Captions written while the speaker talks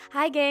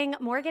Hi, gang.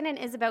 Morgan and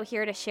Isabeau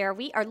here to share.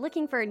 We are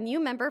looking for a new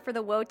member for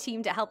the Woe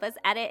team to help us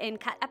edit and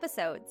cut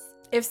episodes.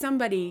 If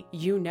somebody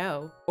you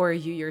know or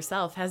you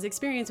yourself has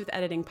experience with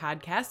editing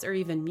podcasts or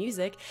even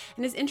music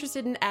and is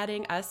interested in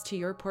adding us to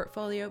your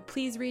portfolio,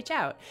 please reach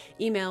out.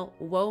 Email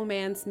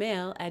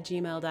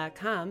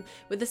womansmail@gmail.com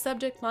with the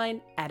subject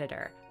line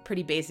editor.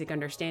 Pretty basic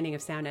understanding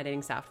of sound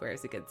editing software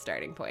is a good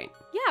starting point.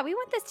 Yeah, we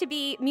want this to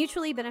be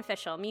mutually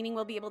beneficial, meaning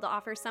we'll be able to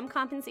offer some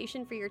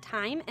compensation for your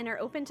time and are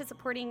open to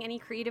supporting any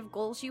creative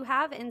goals you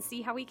have and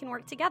see how we can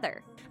work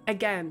together.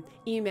 Again,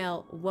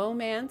 email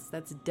womance,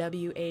 that's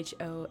WHOAMANCE,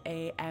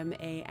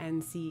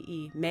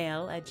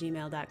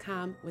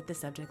 mail@gmail.com with the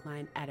subject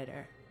line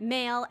editor.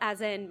 Mail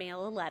as in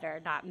mail a letter,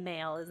 not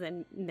mail as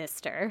in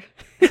Mr.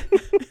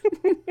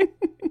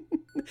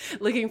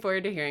 Looking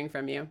forward to hearing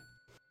from you.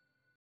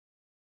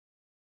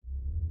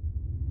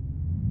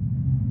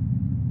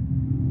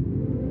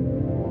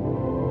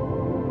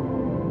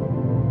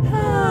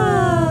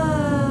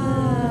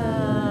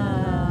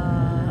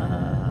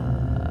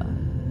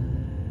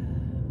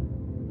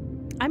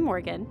 I'm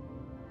Morgan.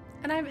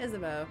 And I'm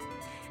Isabeau.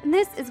 And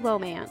this is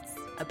Womance,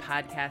 A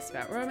podcast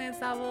about romance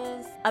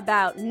novels,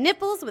 about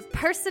nipples with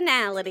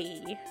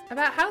personality,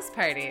 about house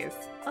parties,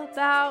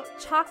 about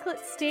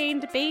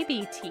chocolate-stained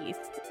baby teeth,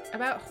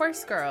 about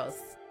horse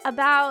girls,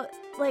 about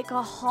like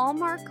a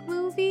Hallmark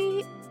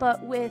movie,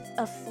 but with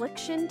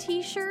affliction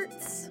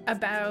t-shirts,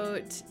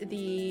 about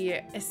the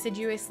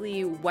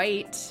assiduously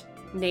white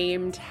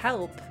named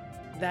help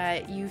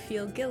that you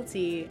feel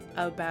guilty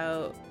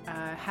about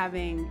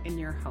having in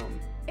your home.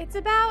 It's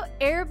about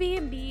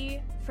Airbnb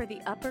for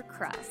the upper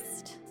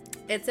crust.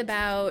 It's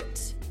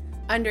about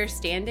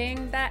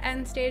understanding that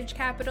end stage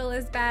capital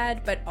is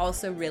bad, but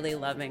also really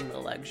loving the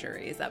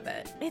luxuries of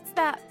it. It's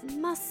that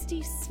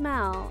musty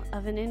smell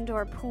of an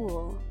indoor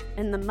pool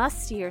and the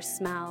mustier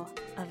smell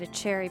of a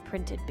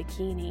cherry-printed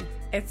bikini.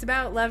 It's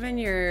about loving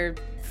your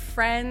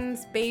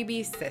friend's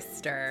baby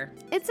sister.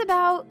 It's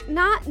about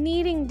not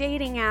needing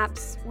dating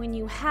apps when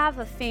you have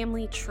a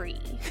family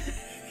tree.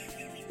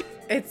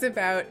 It's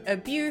about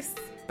abuse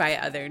by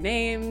other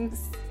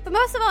names. But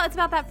most of all, it's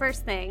about that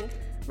first thing.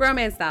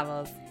 Romance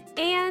novels.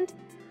 And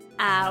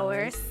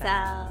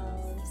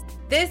ourselves.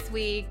 This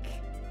week,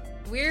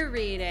 we're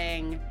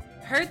reading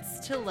Hurts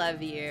to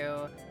Love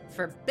You,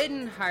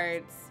 Forbidden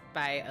Hearts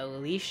by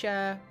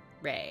Alicia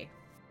Ray.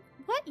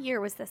 What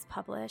year was this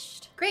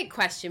published? Great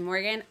question,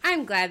 Morgan.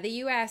 I'm glad that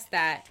you asked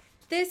that.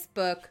 This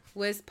book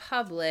was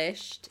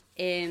published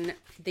in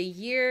the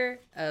year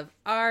of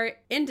our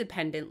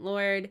independent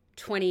Lord,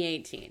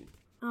 2018.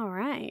 All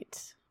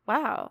right.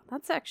 Wow,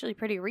 that's actually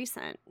pretty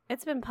recent.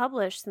 It's been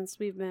published since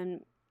we've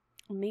been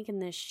making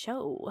this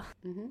show.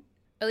 Mm-hmm.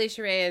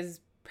 Alicia Ray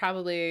is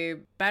probably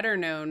better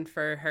known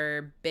for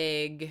her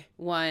big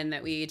one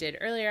that we did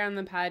earlier on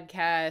the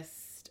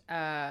podcast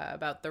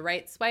about the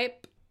right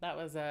swipe. That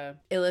was a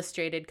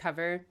illustrated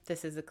cover.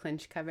 This is a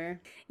clinch cover.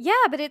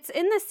 Yeah, but it's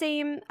in the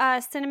same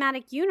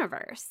cinematic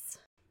universe.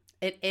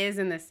 It is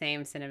in the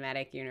same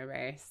cinematic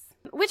universe.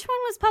 Which one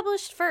was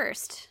published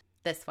first?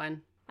 This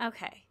one.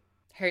 Okay.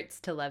 Hurts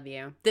to Love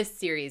You. This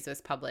series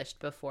was published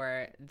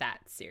before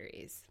that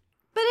series.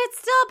 But it's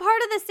still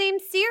part of the same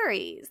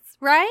series,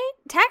 right?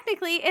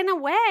 Technically, in a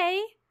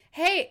way.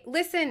 Hey,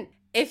 listen,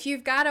 if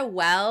you've got a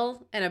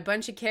well and a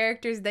bunch of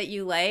characters that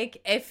you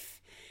like,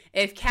 if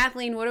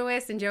Kathleen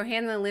Woodiwiss and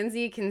Johanna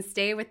Lindsay can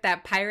stay with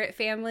that pirate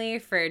family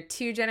for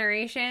 2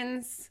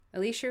 generations,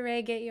 Alicia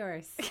Ray, get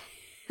yours.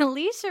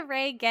 Alicia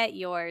Ray, get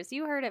yours.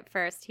 You heard it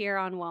first here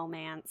on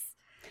Womance.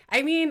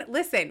 I mean,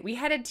 listen, we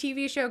had a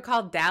TV show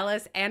called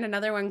Dallas and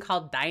another one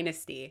called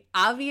Dynasty.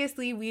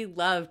 Obviously, we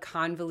love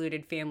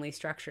convoluted family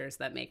structures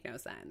that make no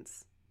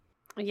sense.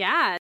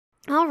 Yeah.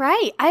 All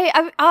right.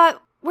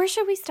 Where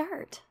should we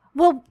start?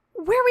 Well,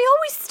 where we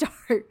always start.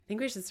 I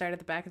think we should start at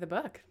the back of the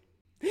book.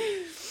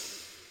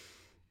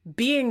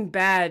 Being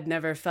bad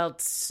never felt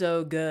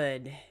so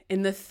good.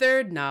 In the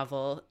third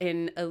novel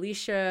in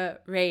Alicia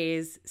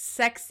Ray's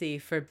sexy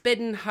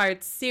Forbidden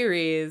Hearts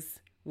series,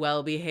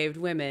 well-behaved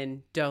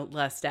women don't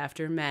lust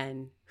after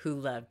men who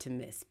love to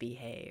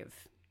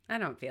misbehave. I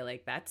don't feel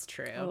like that's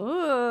true.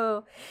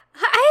 Ooh.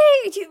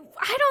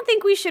 I don't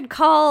think we should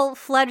call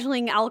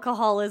fledgling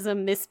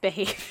alcoholism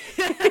misbehavior.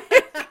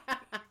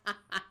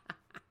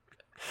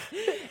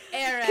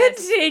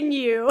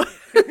 Continue.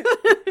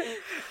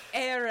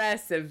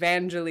 Heiress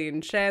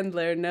Evangeline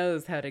Chandler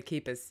knows how to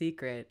keep a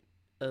secret.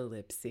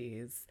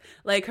 Ellipses.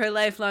 Like her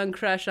lifelong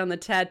crush on the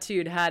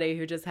tattooed hottie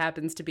who just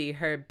happens to be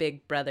her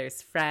big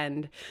brother's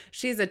friend.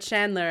 She's a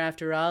Chandler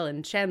after all,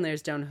 and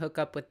Chandlers don't hook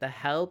up with the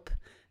help.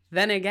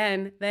 Then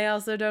again, they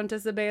also don't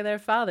disobey their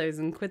fathers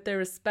and quit their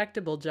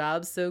respectable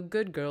jobs, so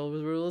good girl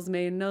rules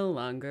may no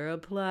longer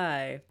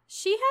apply.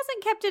 She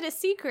hasn't kept it a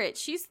secret.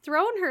 She's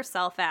thrown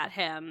herself at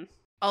him.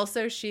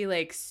 Also, she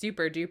like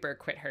super duper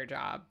quit her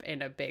job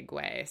in a big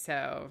way.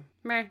 So,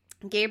 meh.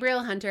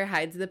 Gabriel Hunter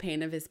hides the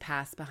pain of his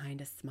past behind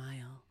a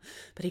smile,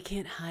 but he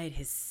can't hide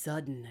his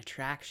sudden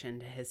attraction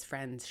to his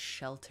friend's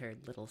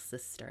sheltered little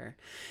sister.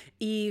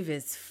 Eve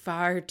is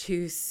far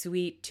too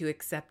sweet to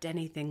accept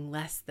anything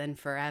less than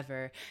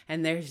forever,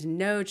 and there's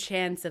no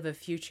chance of a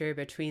future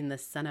between the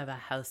son of a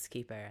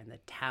housekeeper and the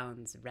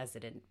town's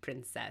resident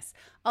princess.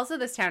 Also,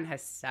 this town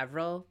has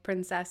several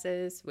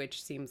princesses,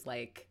 which seems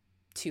like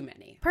too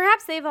many.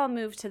 Perhaps they've all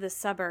moved to the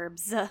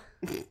suburbs.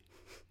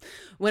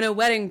 When a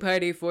wedding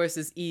party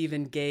forces Eve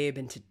and Gabe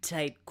into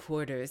tight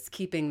quarters,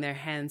 keeping their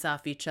hands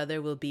off each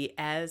other will be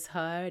as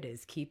hard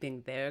as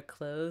keeping their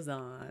clothes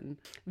on.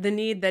 The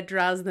need that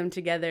draws them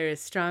together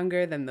is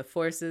stronger than the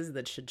forces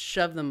that should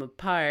shove them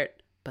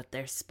apart, but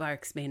their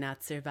sparks may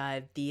not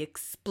survive the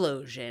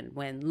explosion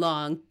when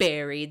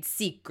long-buried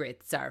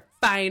secrets are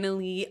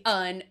finally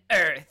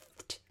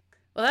unearthed.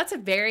 Well, that's a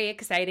very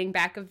exciting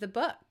back of the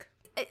book.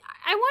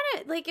 I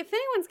want to, like, if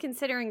anyone's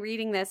considering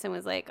reading this and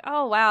was like,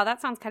 oh, wow,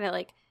 that sounds kind of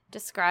like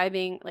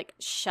describing, like,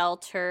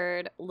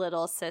 sheltered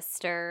little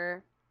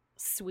sister,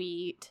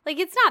 sweet. Like,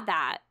 it's not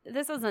that.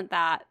 This isn't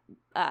that.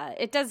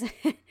 It doesn't,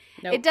 nope.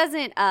 It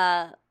doesn't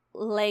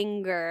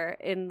linger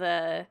in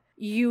the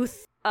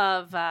youth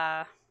of,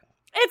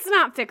 it's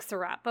not Fix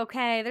Her Up,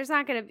 okay? There's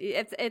not going to be,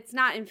 it's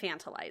not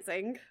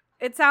infantilizing.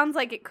 It sounds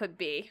like it could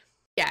be.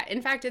 Yeah,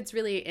 in fact, it's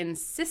really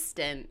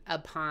insistent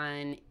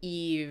upon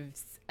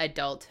Eve's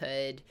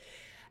adulthood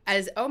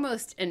as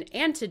almost an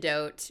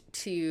antidote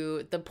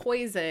to the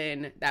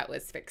poison that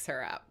was Fix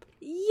Her Up.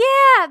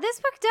 Yeah, this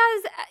book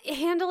does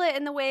handle it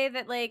in the way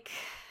that, like,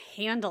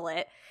 handle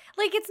it.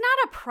 Like, it's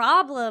not a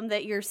problem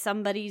that you're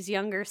somebody's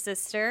younger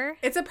sister.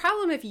 It's a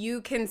problem if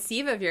you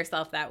conceive of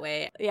yourself that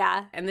way.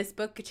 Yeah. And this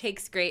book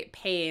takes great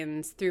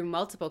pains through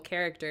multiple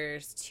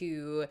characters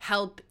to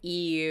help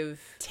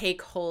Eve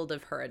take hold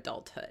of her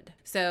adulthood.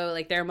 So,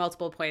 like, there are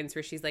multiple points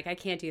where she's like, I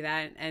can't do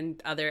that.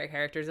 And other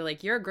characters are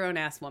like, you're a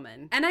grown-ass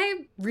woman. And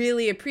I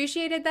really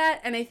appreciated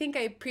that. And I think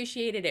I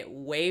appreciated it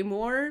way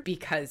more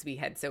because we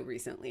had so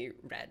recently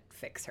read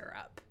Fix Her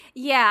Up.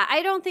 Yeah,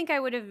 I don't think I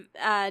would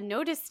have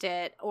noticed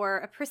it or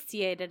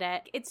appreciated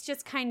it. It's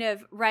just kind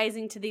of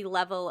rising to the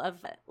level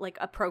of, like,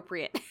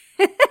 appropriate.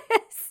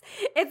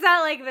 It's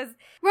not like this.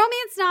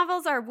 Romance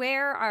novels are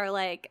where are,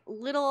 like,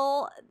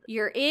 little,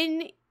 you're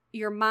in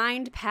your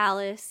mind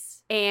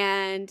palace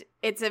and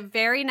it's a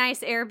very nice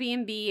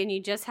Airbnb and you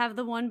just have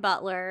the one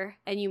butler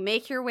and you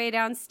make your way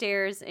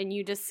downstairs and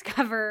you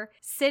discover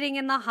sitting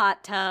in the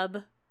hot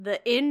tub,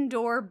 the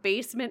indoor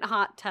basement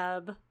hot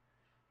tub,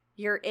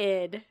 your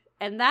id.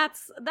 And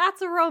that's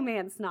a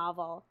romance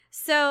novel.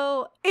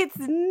 So it's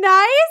nice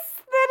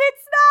that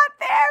it's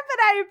not there, but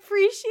I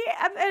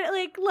appreciate,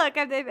 like, look,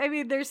 I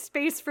mean, there's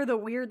space for the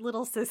weird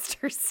little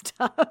sister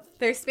stuff.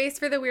 There's space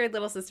for the weird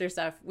little sister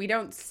stuff. We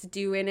don't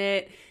stew in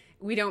it.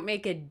 We don't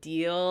make a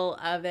deal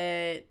of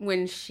it.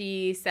 When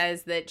she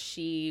says that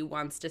she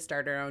wants to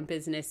start her own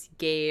business,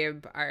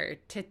 Gabe, our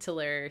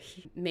titular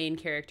main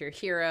character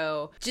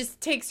hero, just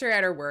takes her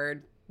at her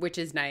word, which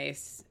is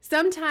nice.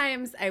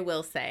 Sometimes I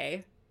will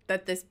say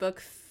that this book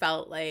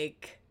felt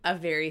like a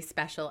very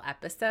special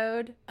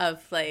episode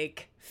of,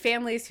 like,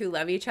 families who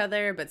love each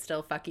other but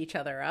still fuck each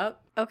other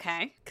up.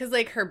 Okay. Because,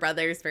 like, her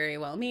brother's very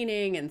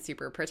well-meaning and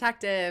super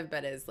protective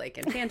but is, like,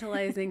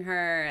 infantilizing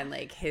her, and,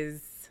 like,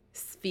 his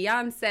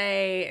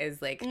fiance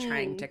is, like,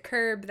 trying to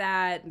curb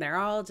that. They're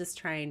all just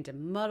trying to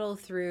muddle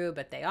through,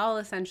 but they all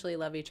essentially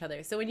love each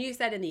other. So when you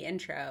said in the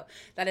intro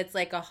that it's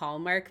like a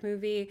Hallmark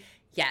movie,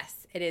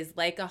 yes, it is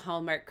like a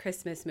Hallmark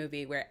Christmas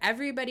movie where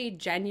everybody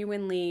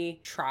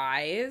genuinely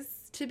tries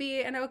to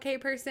be an okay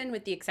person,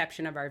 with the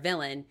exception of our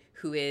villain,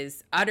 who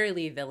is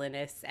utterly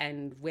villainous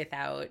and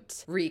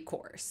without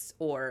recourse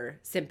or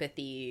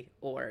sympathy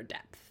or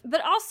depth.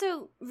 But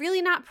also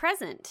really not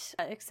present,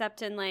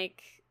 except in,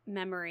 like,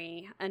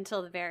 memory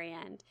until the very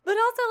end. But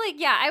also, like,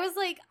 yeah, I was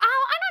like,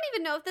 oh, I don't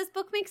even know if this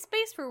book makes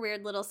space for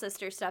weird little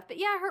sister stuff. But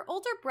yeah, her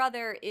older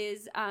brother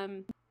is,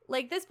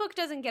 like, this book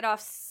doesn't get off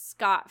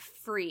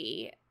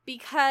scot-free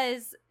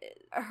because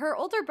her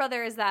older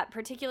brother is that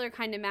particular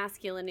kind of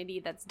masculinity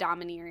that's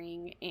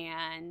domineering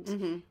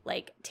and,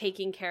 like,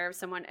 taking care of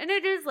someone. And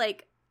it is,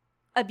 like,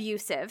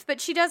 abusive. But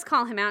she does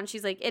call him out, and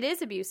she's like, it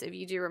is abusive.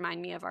 You do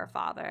remind me of our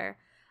father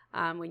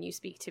when you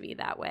speak to me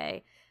that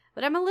way.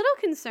 But I'm a little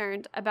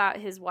concerned about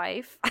his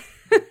wife.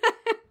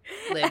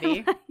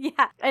 Libby.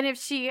 Yeah. And if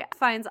she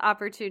finds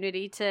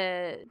opportunity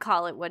to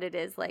call it what it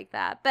is like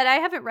that. But I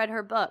haven't read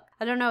her book.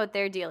 I don't know what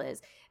their deal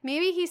is.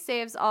 Maybe he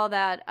saves all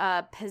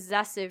that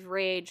possessive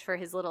rage for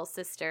his little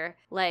sister,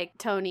 like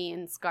Tony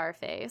in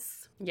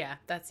Scarface. Yeah,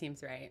 that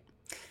seems right.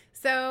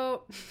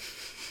 So,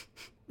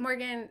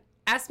 Morgan,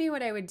 ask me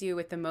what I would do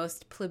with the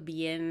most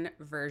plebeian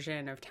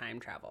version of time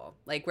travel.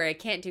 Like, where I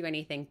can't do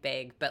anything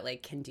big, but,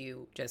 like, can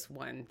do just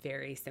one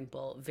very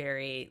simple,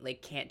 very,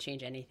 like, can't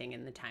change anything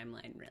in the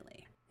timeline,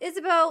 really.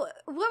 Isabel,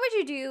 what would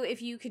you do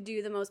if you could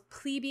do the most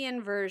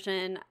plebeian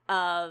version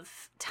of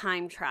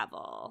time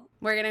travel?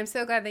 Morgan, I'm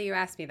so glad that you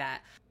asked me that.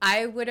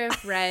 I would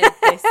have read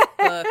this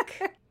book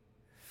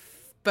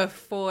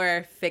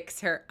before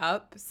Fix Her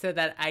Up so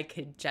that I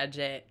could judge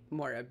it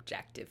more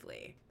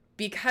objectively.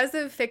 Because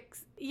of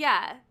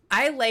Yeah.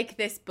 I like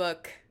this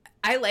book.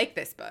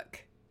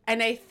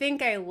 And I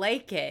think I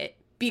like it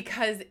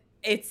because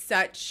it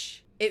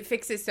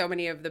fixes so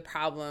many of the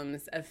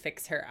problems of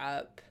Fix Her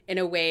Up in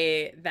a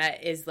way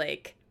that is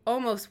like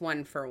almost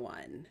one for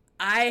one.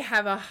 I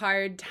have a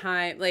hard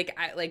time, we're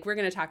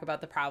going to talk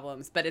about the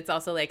problems, but it's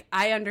also like,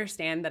 I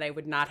understand that I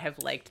would not have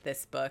liked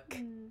this book,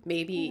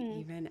 maybe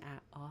even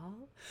at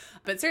all,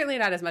 but certainly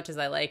not as much as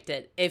I liked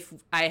it if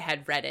I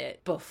had read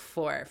it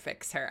before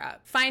Fix Her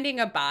Up. Finding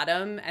a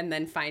bottom and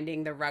then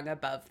finding the rung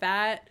above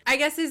that, I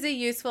guess, is a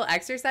useful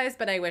exercise,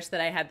 but I wish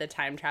that I had the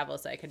time travel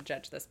so I could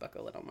judge this book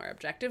a little more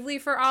objectively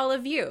for all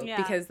of you,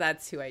 because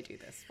that's who I do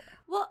this for.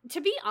 Well,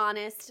 to be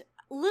honest,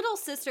 Little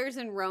Sisters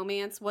and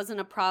romance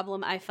wasn't a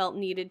problem I felt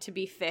needed to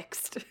be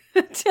fixed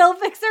till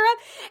Fix Her Up.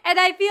 And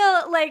I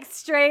feel like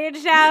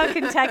strange now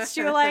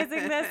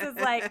contextualizing this as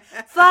like,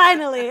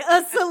 finally,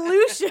 a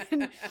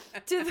solution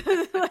to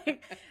the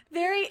like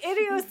very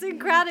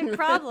idiosyncratic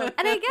problem.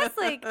 And I guess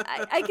like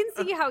I can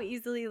see how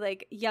easily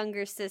like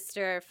younger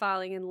sister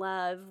falling in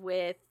love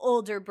with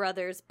older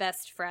brother's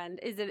best friend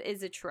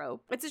is a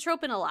trope. It's a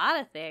trope in a lot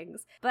of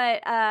things.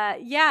 But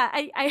yeah,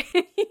 I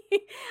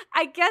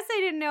I guess I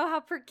didn't know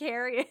how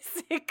precarious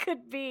it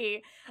could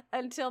be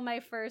until my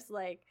first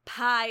like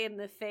pie in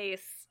the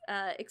face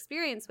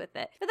experience with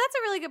it. But that's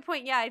a really good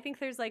point. Yeah, I think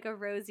there's like a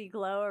rosy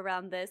glow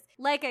around this.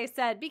 Like I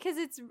said, because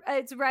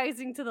it's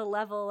rising to the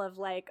level of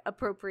like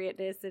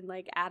appropriateness and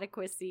like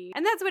adequacy.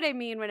 And that's what I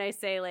mean when I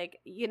say like,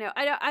 you know,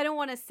 I don't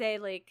want to say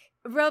like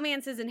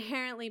romance is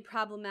inherently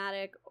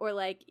problematic or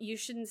like you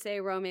shouldn't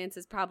say romance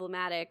is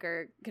problematic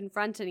or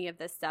confront any of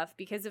this stuff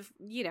because of,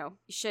 you know,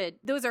 you should.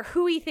 Those are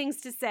hooey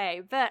things to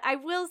say. But I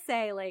will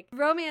say like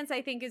romance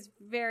I think is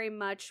very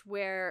much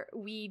where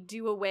we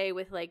do away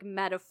with like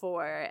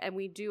metaphor and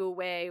we do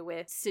away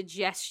with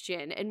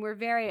suggestion and we're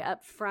very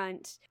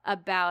upfront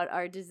about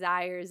our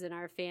desires and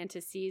our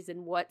fantasies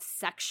and what's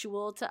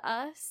sexual to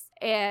us.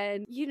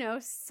 And, you know,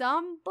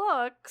 some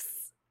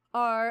books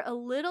are a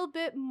little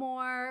bit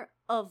more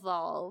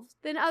evolved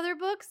than other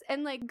books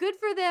and like good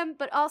for them,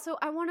 but also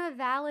I want to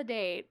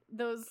validate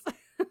those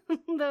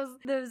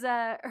those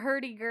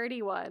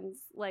hurdy-gurdy ones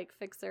like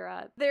Fix Her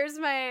Up. There's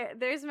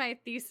my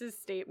thesis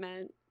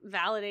statement.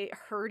 Validate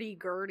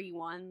hurdy-gurdy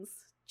ones.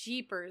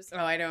 Jeepers.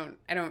 Oh, I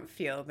don't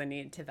feel the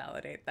need to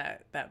validate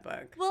that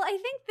book. Well, I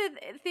think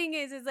the thing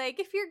is like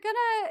if you're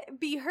gonna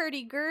be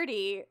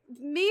hurdy-gurdy,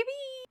 maybe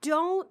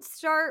don't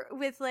start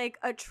with like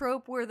a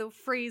trope where the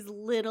phrase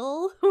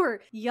little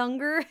or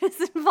younger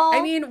is involved.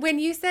 I mean, when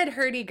you said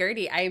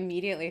hurdy-gurdy, I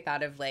immediately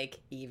thought of like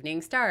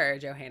Evening Star or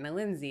Johanna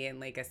Lindsay and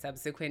like a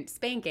subsequent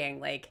spanking,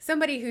 like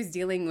somebody who's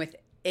dealing with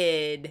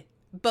id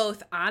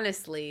both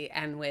honestly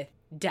and with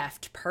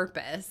deft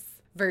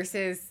purpose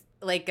versus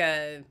like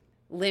a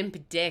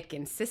limp dick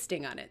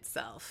insisting on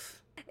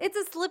itself. It's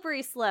a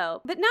slippery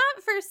slope, but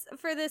not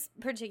for this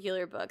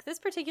particular book. This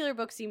particular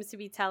book seems to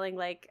be telling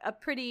like a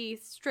pretty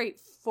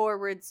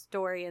straightforward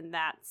story in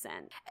that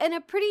sense. And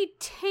a pretty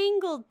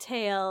tangled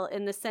tale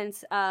in the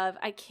sense of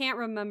I can't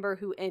remember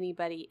who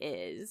anybody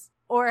is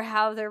or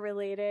how they're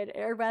related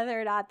or whether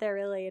or not they're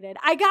related.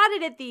 I got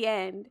it at the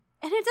end.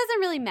 And it doesn't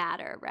really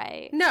matter,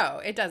 right?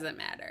 No, it doesn't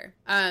matter.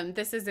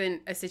 This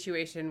isn't a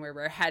situation where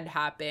we're head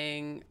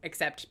hopping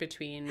except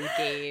between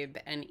Gabe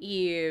and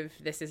Eve.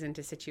 This isn't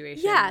a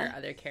situation where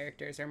other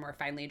characters are more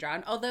finely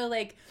drawn. Although,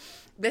 like,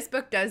 this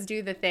book does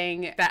do the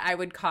thing that I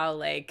would call,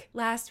 like,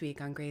 last week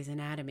on Grey's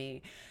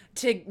Anatomy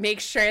to make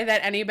sure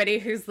that anybody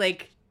who's,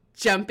 like,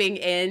 jumping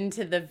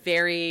into the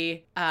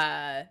very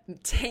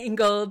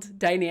tangled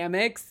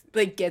dynamics,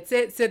 like, gets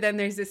it. So then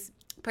there's this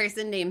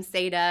person named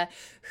Seda,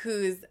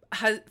 whose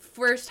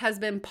first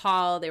husband,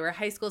 Paul, they were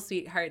high school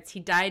sweethearts. He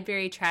died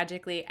very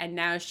tragically, and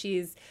now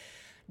she's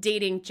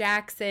dating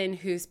Jackson,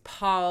 who's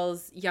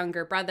Paul's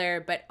younger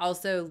brother, but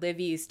also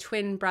Livy's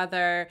twin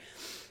brother,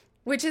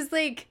 which is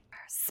like...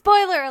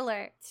 Spoiler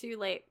alert. Too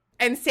late.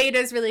 And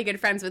Seda's really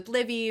good friends with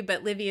Livy,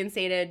 but Livy and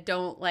Seda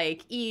don't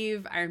like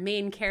Eve, our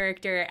main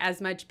character,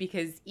 as much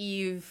because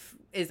Eve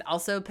is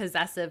also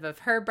possessive of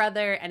her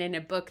brother, and in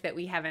a book that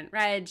we haven't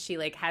read, she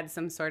like had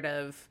some sort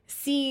of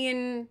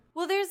scene.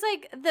 Well, there's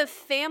like the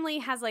family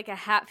has like a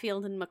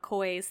Hatfield and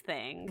McCoy's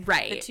thing.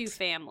 Right. The two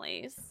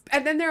families.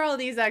 And then there are all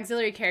these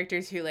auxiliary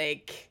characters who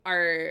like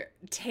are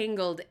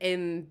tangled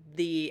in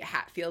the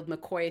Hatfield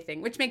McCoy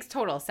thing, which makes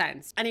total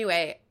sense.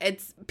 Anyway,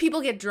 it's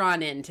people get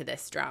drawn into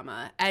this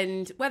drama,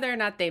 and whether or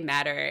not they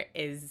matter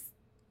is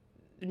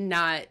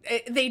not,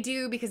 they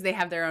do because they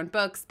have their own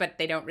books, but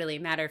they don't really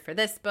matter for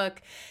this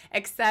book,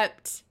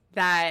 except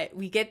that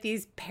we get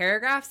these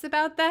paragraphs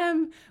about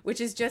them,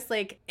 which is just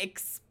like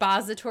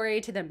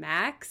expository to the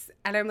max.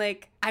 And I'm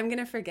like, I'm going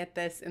to forget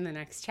this in the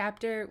next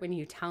chapter when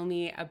you tell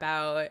me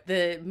about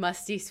the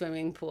musty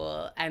swimming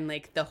pool and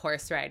like the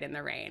horse ride in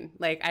the rain.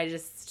 Like, I'm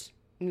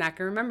not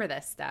going to remember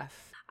this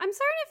stuff. I'm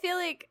starting to feel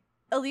like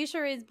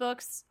Alicia Ray's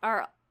books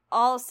are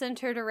all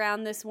centered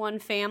around this one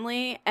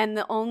family, and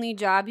the only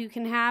job you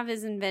can have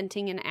is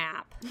inventing an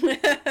app.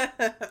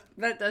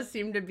 That does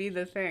seem to be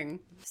the thing.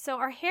 So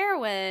our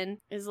heroine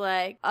is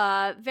like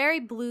a very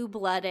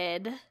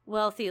blue-blooded,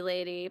 wealthy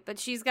lady, but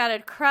she's got a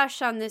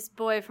crush on this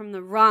boy from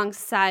the wrong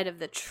side of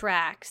the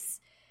tracks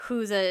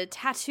who's a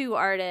tattoo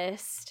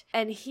artist,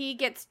 and he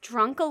gets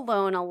drunk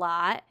alone a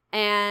lot.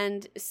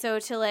 And so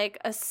to like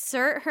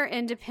assert her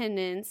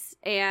independence,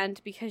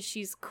 and because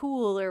she's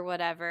cool or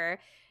whatever,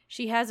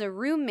 she has a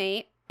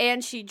roommate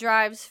and she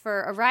drives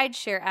for a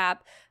rideshare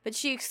app, but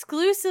she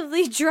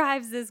exclusively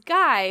drives this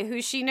guy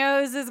who she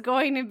knows is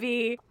going to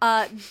be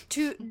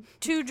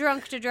too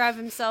drunk to drive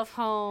himself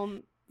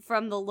home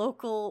from the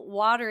local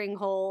watering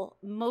hole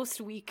most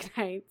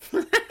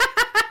weeknights.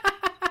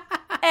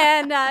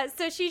 And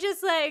so she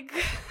just like,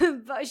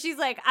 she's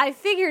like, I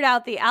figured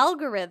out the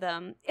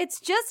algorithm. It's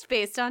just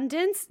based on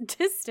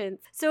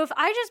distance. So if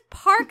I just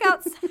park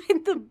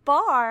outside the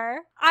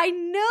bar, I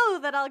know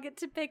that I'll get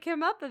to pick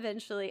him up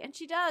eventually. And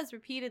she does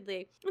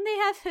repeatedly. And they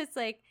have this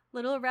like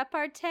little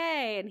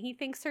repartee, and he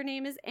thinks her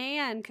name is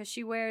Anne because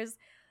she wears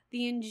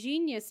the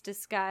ingenious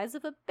disguise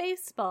of a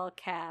baseball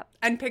cap.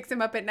 And picks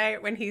him up at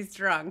night when he's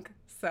drunk.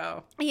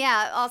 So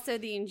yeah, also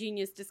the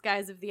ingenious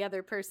disguise of the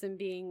other person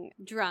being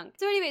drunk.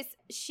 So anyways,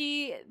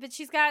 she's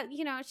got,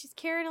 she's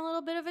carrying a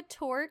little bit of a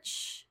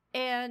torch.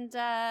 And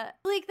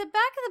like the back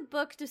of the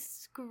book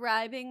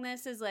describing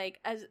this as like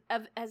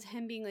as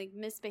him being like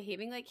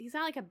misbehaving, like he's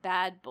not like a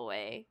bad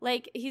boy.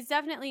 Like he's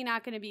definitely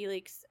not going to be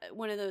like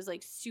one of those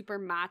like super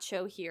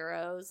macho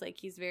heroes. Like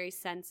he's very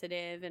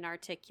sensitive and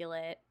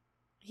articulate.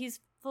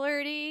 He's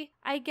flirty,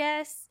 I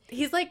guess.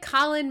 He's like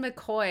Colin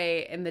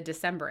McCoy in The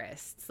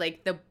Decemberists.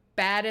 Like the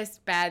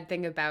baddest bad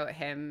thing about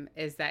him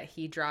is that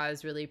he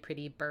draws really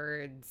pretty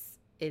birds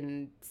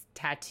in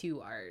tattoo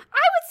art. I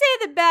would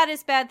say the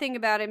baddest bad thing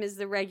about him is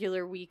the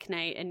regular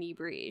weeknight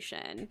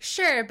inebriation.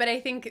 Sure, but I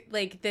think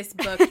like this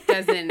book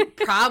doesn't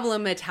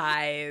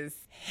problematize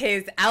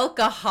his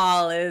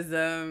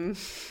alcoholism.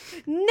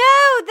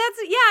 No,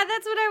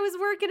 that's what I was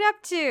working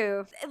up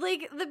to.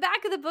 Like the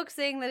back of the book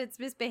saying that it's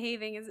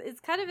misbehaving is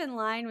kind of in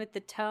line with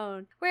the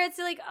tone, where it's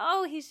like,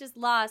 oh, he's just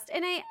lost.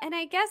 And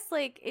I guess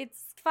like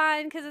it's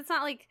fine because it's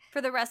not like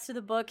for the rest of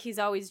the book he's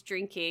always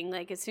drinking.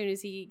 Like as soon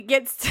as he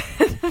gets to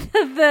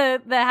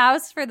the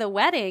house for the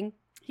wedding,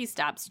 he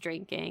stops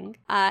drinking,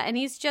 and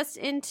he's just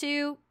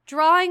into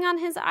drawing on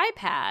his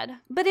iPad.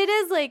 But it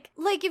is like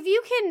if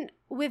you can,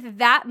 with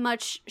that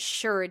much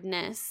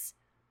sureness,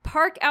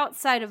 park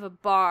outside of a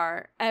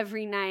bar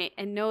every night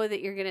and know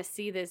that you're gonna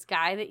see this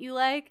guy that you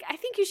like, I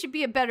think you should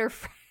be a better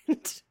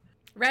friend.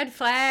 Red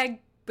flag,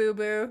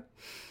 boo-boo.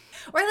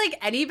 Or like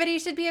anybody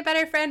should be a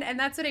better friend. And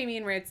that's what I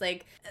mean, where it's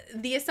like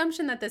the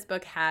assumption that this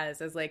book has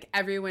is like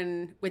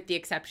everyone, with the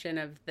exception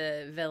of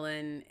the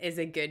villain, is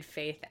a good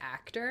faith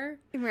actor.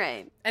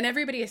 Right. And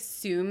everybody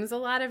assumes a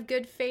lot of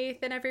good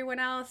faith in everyone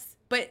else.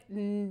 But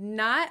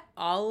not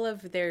all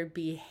of their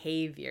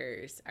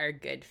behaviors are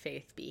good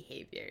faith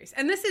behaviors.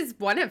 And this is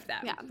one of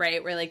them,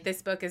 right? Where like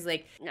this book is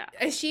like,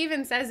 as she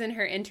even says in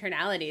her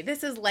internality,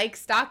 this is like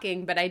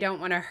stalking, but I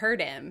don't want to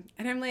hurt him.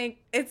 And I'm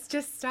like, it's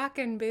just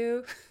stalking,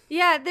 boo.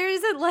 Yeah, there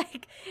isn't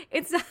like,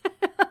 it's not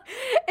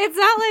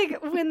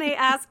like when they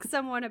ask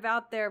someone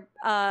about their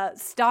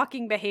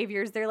stalking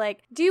behaviors, they're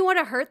like, do you want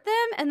to hurt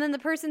them? And then the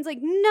person's like,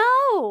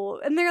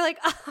 no. And they're like,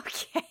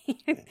 okay.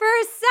 For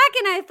a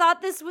second, I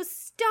thought this was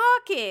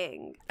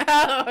stalking.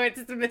 Oh,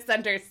 it's a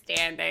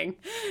misunderstanding.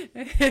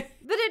 But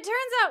it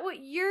turns out what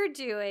you're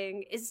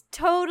doing is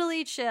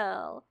totally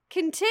chill.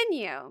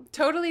 Continue.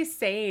 Totally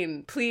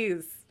sane,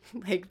 please.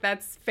 Like,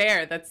 that's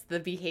fair. That's the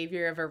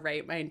behavior of a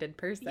right-minded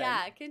person.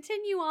 Yeah,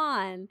 continue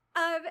on.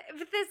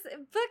 But this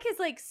book is,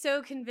 like,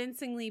 so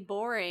convincingly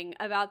boring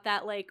about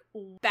that, like,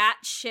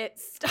 batshit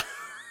stuff.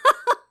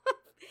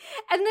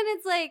 And then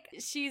it's like,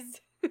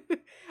 she's,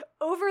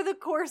 over the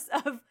course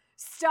of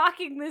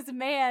stalking this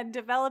man,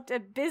 developed a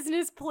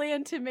business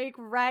plan to make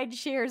ride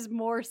shares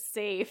more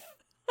safe.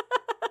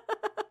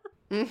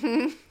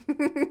 Mm-hmm.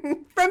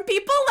 From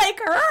people like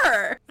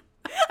her.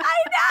 I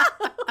know.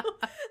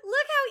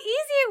 Look how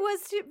easy it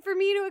was for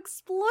me to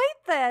exploit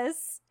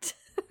this.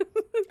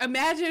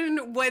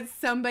 Imagine what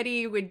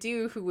somebody would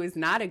do who was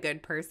not a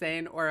good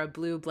person or a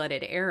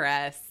blue-blooded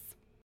heiress.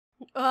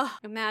 Ugh,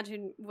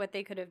 imagine what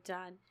they could have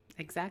done.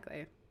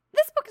 Exactly.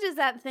 This book does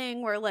that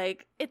thing where,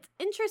 like, it's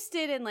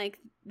interested in, like,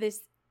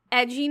 this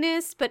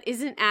edginess, but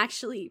isn't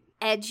actually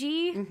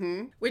edgy.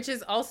 Mm-hmm. Which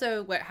is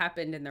also what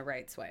happened in The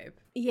Right Swipe.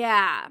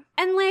 Yeah.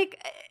 And,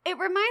 like, it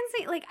reminds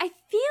me, like, I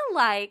feel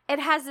like it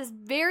has this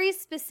very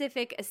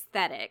specific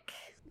aesthetic,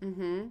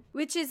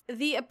 which is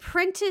the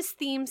Apprentice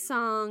theme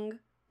song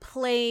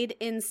played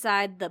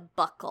inside the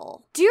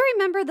Buckle. Do you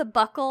remember the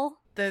Buckle?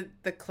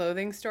 The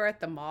clothing store at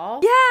the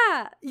mall?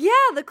 Yeah,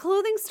 the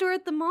clothing store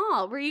at the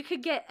mall where you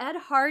could get Ed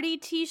Hardy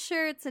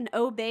t-shirts and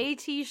Obey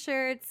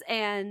t-shirts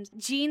and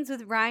jeans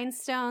with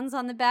rhinestones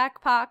on the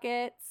back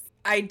pockets.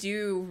 I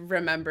do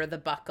remember the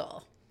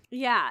Buckle.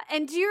 Yeah,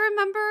 and do you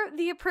remember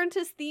the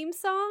Apprentice theme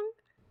song?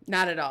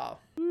 Not at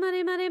all.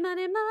 Money, money,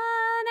 money,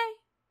 money.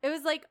 It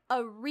was like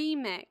a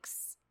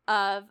remix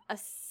of a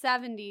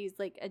 70s,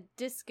 like a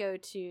disco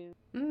tune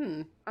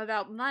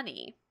about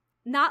money.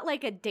 Not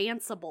like a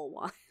danceable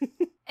one.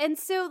 And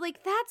so,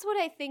 like, that's what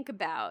I think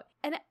about.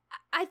 And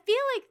I feel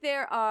like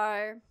there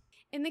are,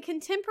 in the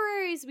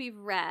contemporaries we've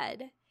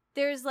read,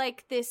 there's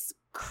like this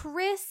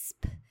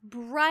crisp,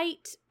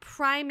 bright,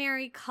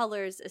 primary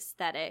colors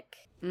aesthetic.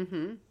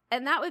 Mm-hmm.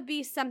 And that would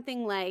be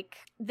something like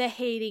The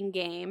Hating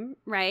Game,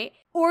 right?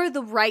 Or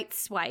The Right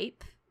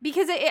Swipe.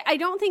 Because I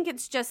don't think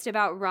it's just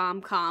about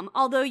rom-com,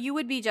 although you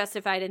would be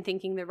justified in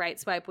thinking The Right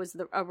Swipe was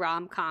a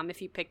rom-com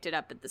if you picked it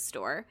up at the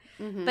store.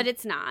 Mm-hmm. But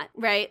it's not,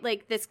 right?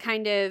 Like this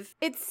kind of,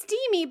 it's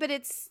steamy, but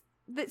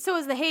so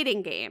is The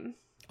Hating Game.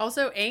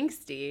 Also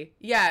angsty.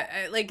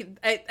 Yeah,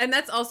 and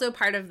that's also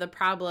part of the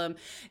problem.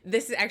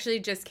 This actually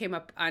just came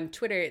up on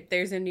Twitter.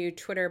 There's a new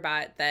Twitter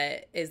bot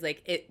that is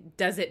like, it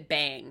does it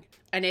bang.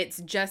 And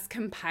it's just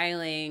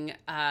compiling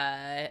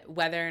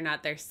whether or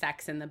not there's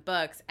sex in the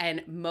books.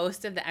 And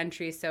most of the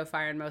entries so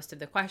far and most of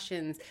the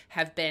questions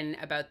have been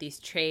about these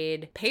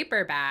trade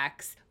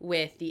paperbacks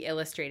with the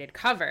illustrated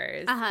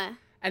covers. Uh-huh.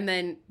 And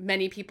then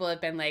many people have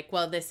been like,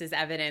 well, this is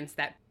evidence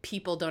that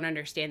people don't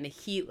understand the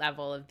heat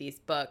level of these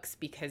books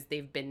because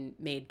they've been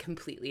made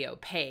completely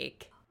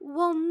opaque.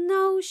 Well,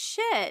 no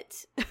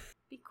shit.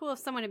 Be cool if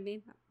someone had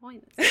made that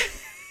point.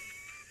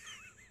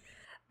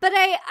 But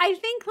I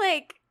think,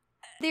 like,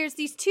 there's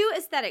these two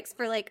aesthetics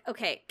for, like,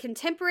 okay,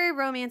 contemporary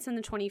romance in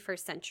the 21st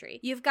century.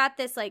 You've got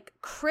this, like,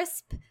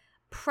 crisp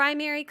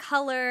primary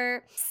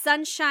color,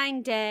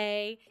 sunshine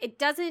day. It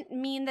doesn't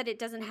mean that it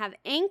doesn't have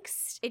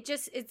angst.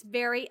 It's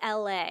very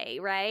LA,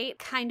 right?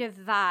 Kind of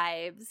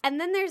vibes. And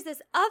then there's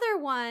this other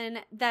one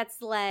that's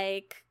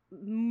like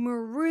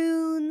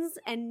maroons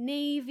and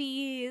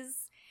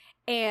navies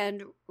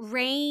and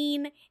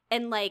rain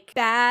and like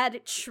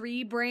bad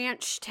tree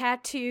branch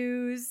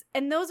tattoos.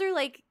 And those are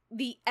like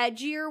the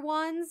edgier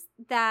ones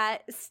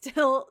that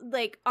still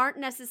like aren't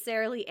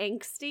necessarily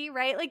angsty,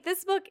 right? Like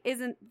this book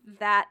isn't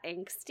that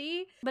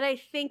angsty, but I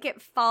think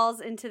it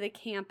falls into the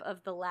camp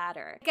of the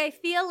latter. Like I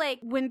feel like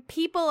when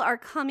people are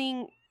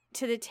coming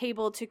to the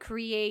table to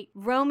create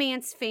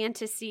romance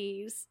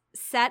fantasies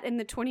set in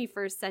the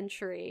 21st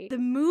century, the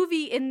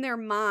movie in their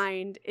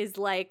mind is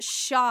like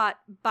shot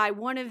by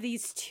one of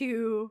these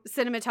two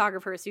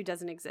cinematographers who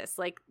doesn't exist.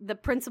 Like the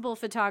principal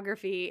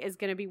photography is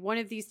going to be one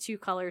of these two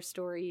color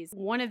stories,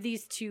 one of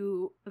these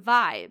two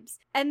vibes.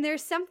 And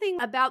there's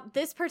something about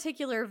this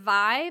particular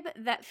vibe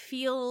that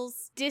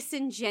feels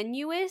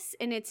disingenuous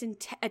in its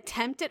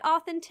attempt at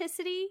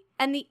authenticity.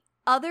 And the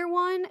other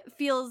one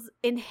feels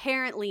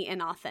inherently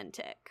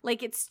inauthentic.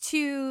 Like it's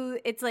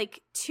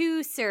like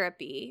too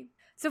syrupy.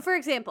 So for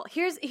example,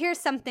 here's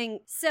something.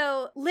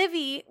 So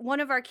Livy, one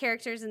of our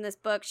characters in this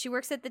book, she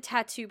works at the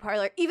tattoo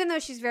parlor, even though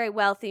she's very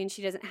wealthy and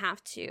she doesn't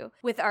have to,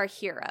 with our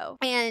hero.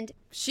 And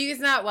she's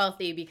not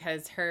wealthy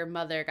because her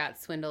mother got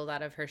swindled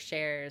out of her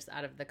shares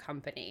out of the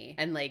company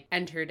and like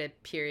entered a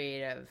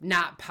period of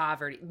not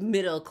poverty,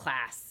 middle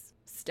class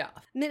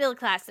stuff. Middle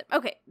class.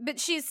 Okay, but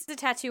she's a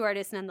tattoo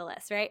artist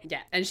nonetheless, right?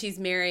 Yeah, and she's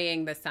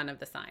marrying the son of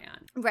the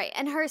scion. Right,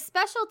 and her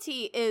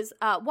specialty is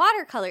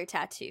watercolor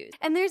tattoos.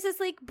 And there's this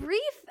like brief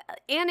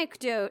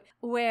anecdote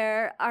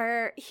where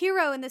our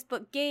hero in this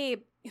book,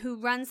 Gabe, who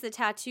runs the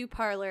tattoo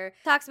parlor,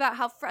 talks about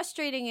how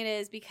frustrating it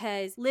is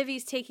because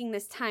Livy's taking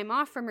this time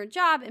off from her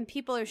job and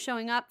people are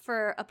showing up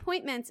for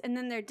appointments and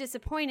then they're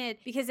disappointed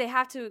because they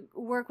have to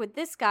work with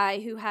this guy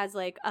who has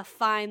like a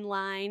fine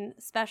line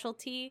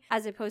specialty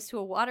as opposed to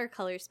a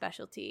watercolor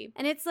specialty.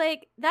 And it's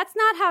like, that's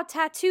not how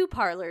tattoo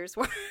parlors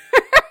work.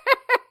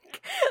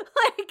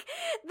 Like,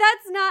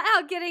 that's not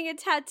how getting a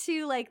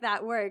tattoo like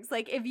that works.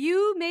 Like, if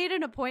you made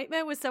an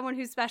appointment with someone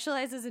who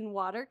specializes in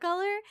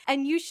watercolor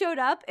and you showed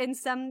up and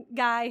some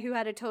guy who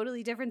had a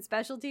totally different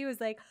specialty was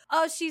like,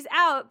 oh, she's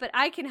out, but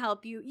I can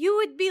help you, you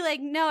would be like,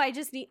 no,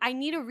 I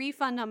need a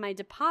refund on my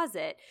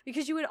deposit,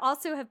 because you would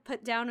also have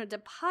put down a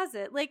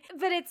deposit. Like,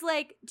 but it's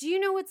like, do you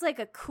know what's like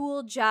a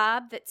cool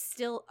job that's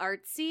still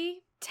artsy?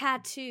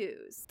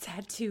 Tattoos.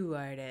 Tattoo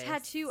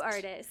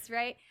artists,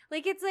 right?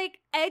 Like, it's like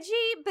edgy,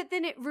 but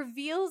then it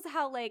reveals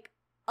how like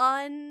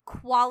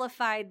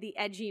unqualified the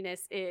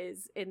edginess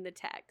is in the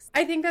text.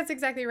 I think that's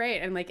exactly right.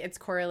 And like its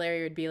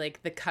corollary would be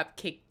like the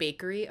cupcake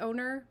bakery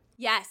owner.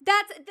 Yes,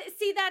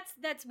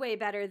 that's way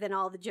better than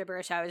all the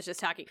gibberish I was just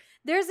talking.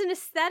 There's an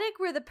aesthetic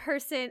where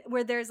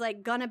there's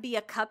like gonna be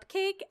a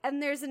cupcake,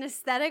 and there's an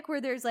aesthetic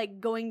where there's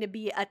like going to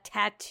be a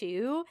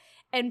tattoo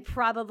and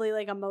probably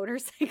like a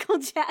motorcycle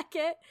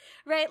jacket,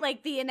 right?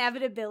 Like the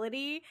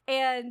inevitability.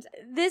 And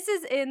this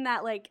is in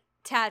that like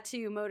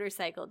tattoo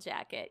motorcycle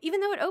jacket, even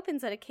though it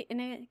opens at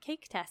in a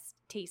cake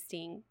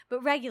tasting,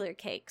 but regular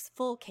cakes,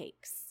 full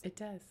cakes. It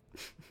does.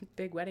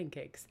 Big wedding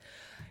cakes.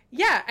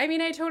 Yeah, I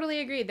mean, I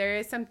totally agree. There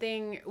is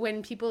something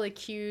when people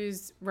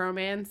accuse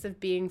romance of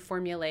being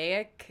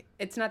formulaic,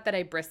 it's not that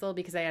I bristle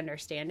because I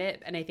understand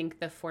it. And I think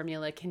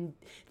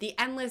the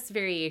endless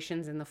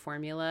variations in the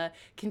formula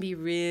can be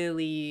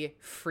really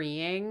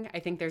freeing. I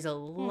think there's a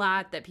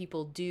lot that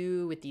people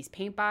do with these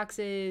paint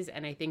boxes.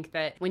 And I think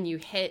that when you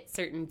hit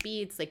certain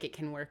beats, like it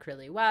can work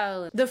really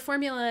well. The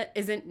formula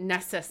isn't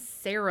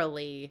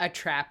necessarily a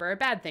trap or a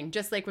bad thing.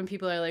 Just like when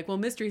people are like, well,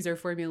 mysteries are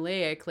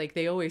formulaic, like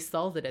they always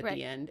solve it at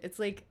the end. It's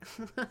like,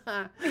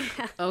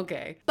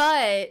 okay.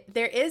 But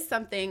there is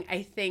something,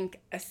 I think,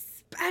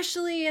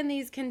 especially in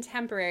these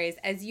contemporaries,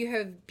 as you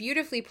have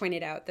beautifully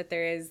pointed out, that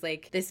there is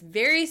like this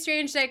very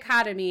strange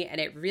dichotomy, and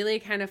it really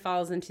kind of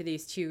falls into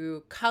these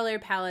two color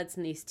palettes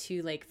and these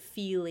two like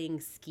feeling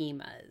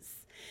schemas.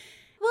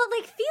 Well,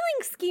 like,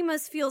 feeling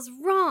schemas feels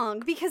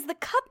wrong because the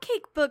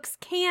cupcake books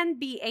can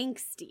be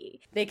angsty.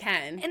 They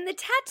can. And the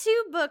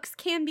tattoo books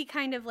can be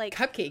kind of like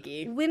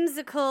cupcakey,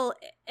 whimsical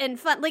and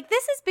fun. Like,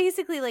 this is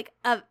basically like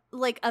a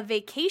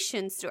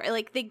vacation story.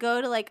 Like, they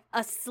go to like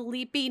a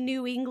sleepy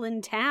New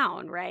England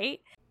town, right?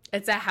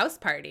 It's a house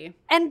party.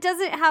 And does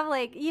it have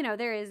like,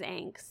 there is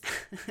angst.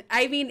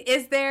 I mean,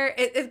 is there,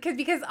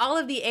 because all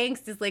of the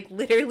angst is like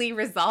literally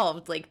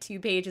resolved like 2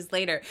 pages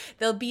later.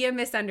 There'll be a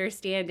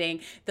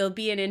misunderstanding. There'll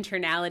be an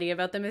internality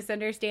about the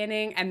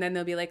misunderstanding. And then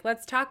they'll be like,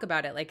 let's talk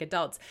about it like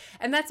adults.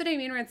 And that's what I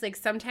mean, where it's like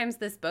sometimes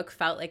this book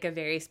felt like a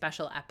very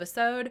special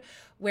episode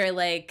where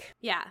like,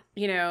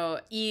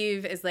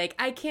 Eve is like,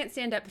 I can't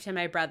stand up to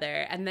my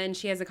brother. And then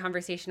she has a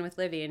conversation with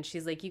Livy and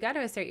she's like, you got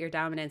to assert your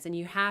dominance and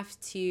you have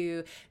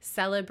to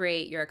celebrate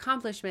your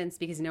accomplishments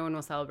because no one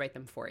will celebrate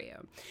them for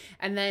you.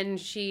 And then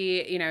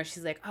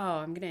she's like, oh,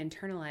 I'm going to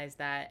internalize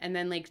that. And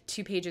then like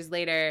 2 pages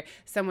later,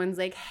 someone's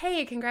like,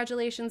 hey,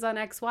 congratulations on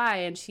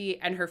XY.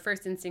 And her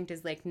first instinct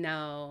is like,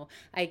 no,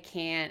 I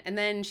can't. And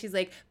then she's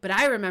like, but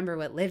I remember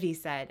what Livy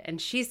said.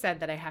 And she said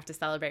that I have to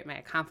celebrate my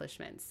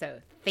accomplishments. So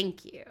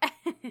thank you.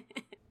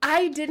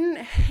 I didn't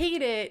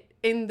hate it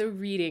in the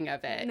reading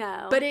of it.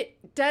 No. But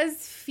it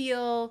does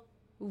feel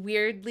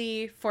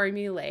weirdly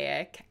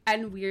formulaic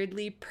and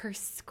weirdly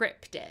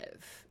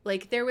prescriptive.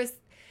 Like there was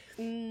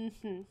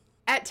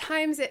at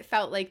times it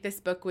felt like this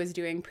book was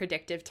doing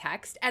predictive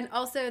text, and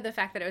also the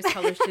fact that it was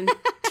published in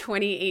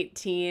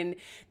 2018,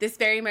 this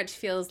very much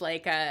feels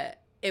like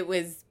it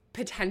was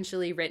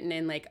potentially written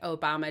in like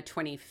Obama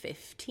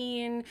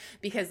 2015,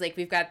 because like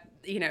we've got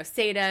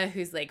Seda,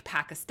 who's like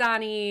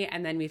Pakistani,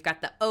 and then we've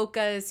got the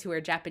Okas, who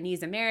are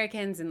Japanese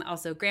Americans, and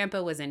also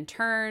Grandpa was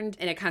interned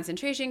in a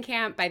concentration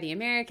camp by the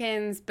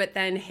Americans, but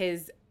then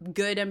his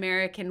good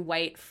American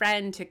white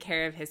friend took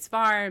care of his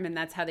farm, and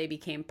that's how they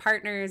became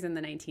partners in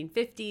the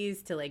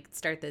 1950s to like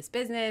start this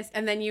business.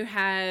 And then you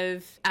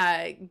have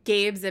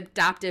Gabe's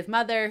adoptive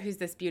mother, who's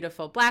this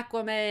beautiful black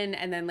woman,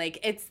 and then like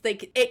it's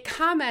like it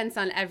comments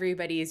on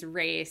everybody's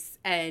race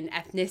and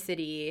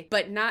ethnicity,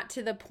 but not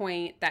to the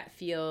point that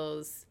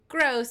feels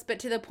gross, but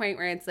to the point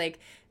where it's like,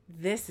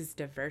 this is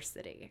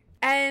diversity.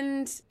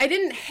 And I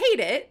didn't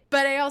hate it,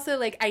 but I also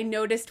like, I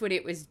noticed what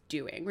it was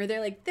doing, where they're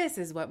like, this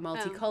is what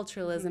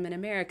multiculturalism in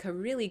America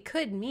really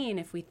could mean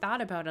if we thought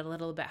about it a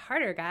little bit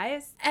harder,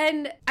 guys.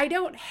 And I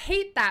don't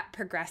hate that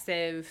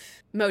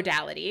progressive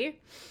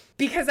modality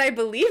because I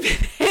believe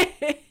in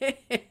it.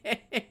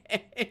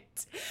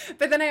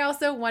 But then I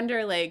also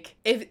wonder, like,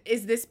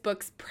 is this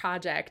book's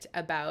project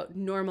about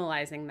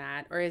normalizing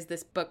that, or is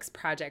this book's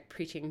project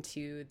preaching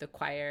to the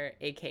choir,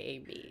 aka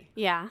me?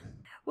 Yeah.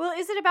 Well,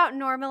 is it about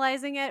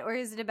normalizing it, or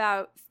is it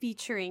about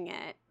featuring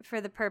it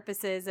for the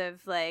purposes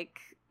of like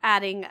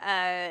adding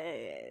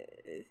an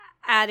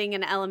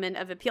element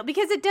of appeal?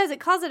 Because it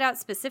calls it out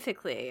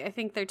specifically. I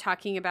think they're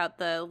talking about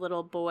the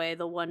little boy,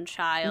 the one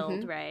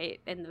child, right?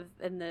 And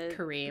the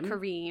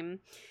Kareem,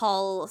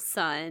 Paul's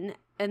son,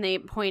 and they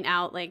point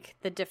out like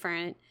the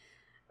different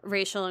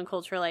racial and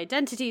cultural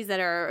identities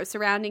that are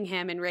surrounding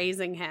him and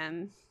raising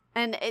him.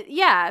 And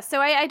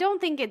so I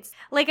don't think it's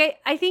like,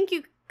 I think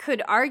you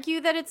could argue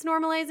that it's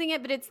normalizing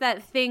it, but it's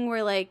that thing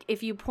where like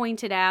if you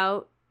point it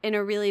out in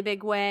a really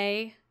big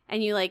way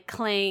and you like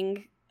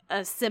clang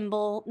a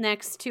symbol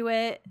next to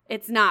it,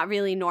 it's not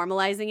really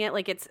normalizing it.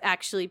 Like it's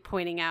actually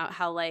pointing out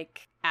how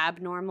like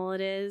abnormal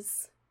it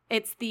is.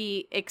 It's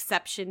the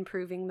exception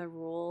proving the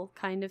rule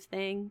kind of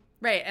thing.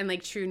 Right, and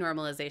like true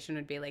normalization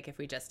would be like if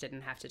we just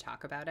didn't have to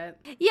talk about it.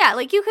 Yeah,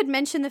 like you could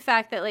mention the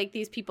fact that like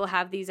these people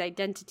have these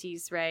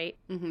identities, right?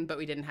 But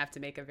we didn't have to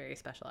make a very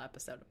special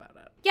episode about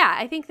it. Yeah,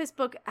 I think this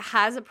book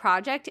has a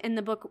project, and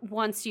the book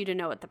wants you to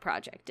know what the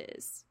project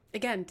is.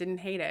 Again, didn't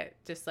hate it,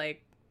 just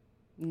like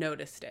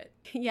noticed it.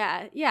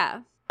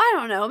 Yeah. I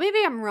don't know. Maybe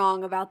I'm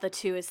wrong about the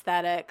two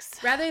aesthetics.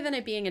 Rather than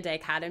it being a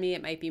dichotomy,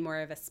 it might be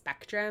more of a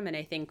spectrum. And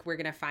I think we're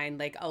going to find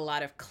like a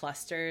lot of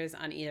clusters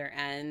on either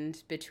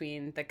end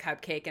between the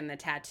cupcake and the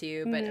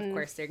tattoo. But of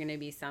course, there are going to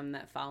be some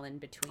that fall in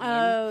between.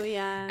 Oh,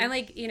 yeah. And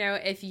like,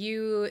 if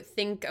you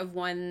think of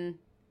one,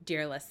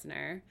 dear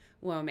listener,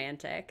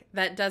 Womantic,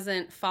 that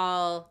doesn't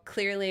fall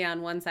clearly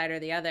on one side or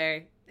the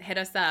other, hit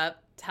us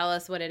up. Tell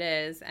us what it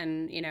is,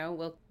 and,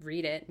 we'll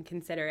read it and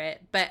consider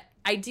it. But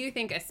I do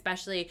think,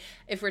 especially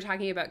if we're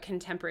talking about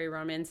contemporary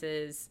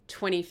romances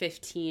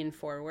 2015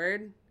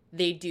 forward,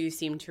 they do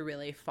seem to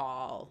really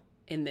fall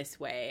in this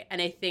way.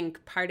 And I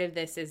think part of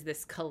this is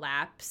this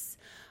collapse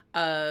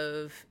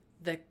of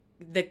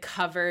the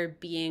cover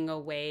being a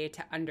way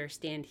to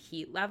understand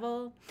heat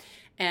level,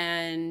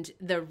 and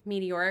the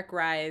meteoric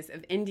rise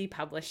of indie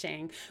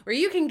publishing, where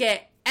you can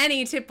get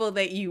any tipple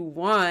that you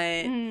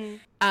want.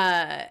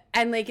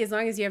 And like, as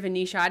long as you have a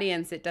niche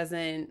audience, it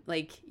doesn't,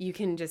 like, you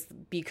can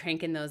just be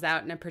cranking those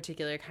out in a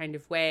particular kind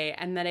of way.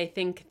 And then I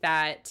think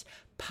that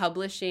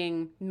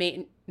publishing,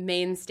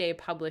 mainstay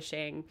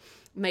publishing,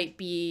 might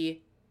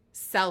be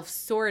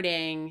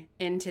self-sorting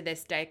into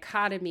this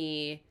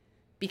dichotomy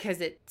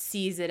because it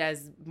sees it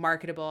as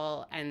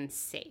marketable and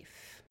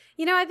safe.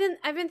 You know, I've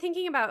been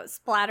thinking about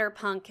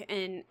splatterpunk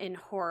in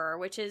horror,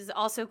 which is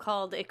also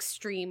called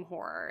extreme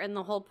horror, and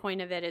the whole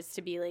point of it is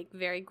to be like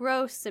very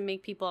gross and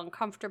make people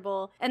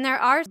uncomfortable. And there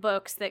are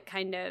books that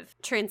kind of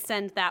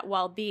transcend that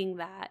while being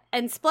that.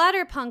 And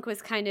splatterpunk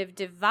was kind of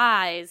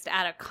devised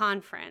at a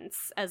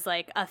conference as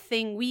like a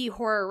thing we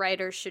horror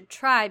writers should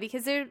try,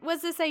 because there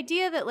was this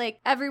idea that like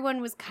everyone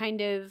was kind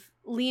of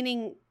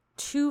leaning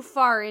too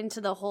far into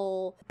the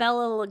whole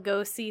Bela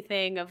Lugosi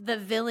thing of the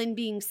villain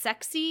being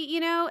sexy, you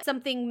know,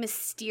 something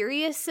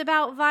mysterious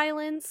about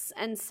violence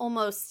and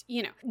almost,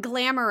 you know,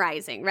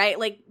 glamorizing, right?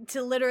 Like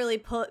to literally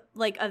put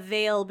like a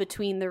veil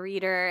between the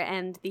reader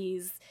and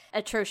these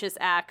atrocious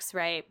acts,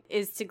 right,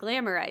 is to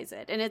glamorize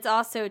it. And it's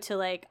also to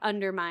like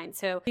undermine.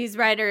 So these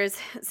writers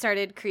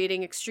started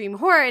creating extreme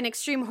horror, and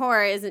extreme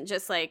horror isn't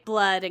just like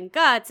blood and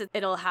guts.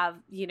 It'll have,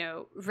 you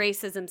know,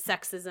 racism,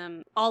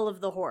 sexism, all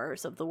of the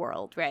horrors of the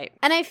world, right?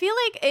 And I feel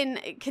like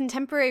in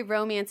contemporary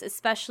romance,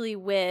 especially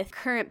with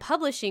current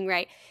publishing,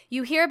 right,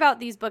 you hear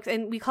about these books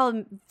and we call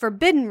them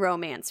forbidden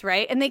romance,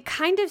 right? And they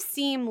kind of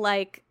seem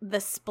like the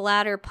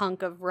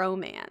splatterpunk of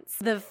romance,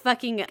 the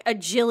fucking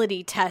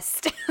agility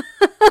test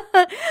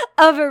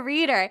of a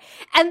reader.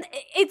 And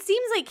it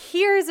seems like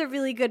here's a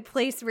really good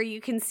place where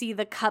you can see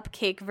the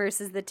cupcake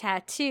versus the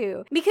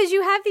tattoo, because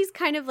you have these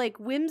kind of like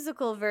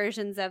whimsical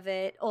versions of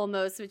it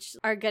almost, which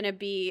are going to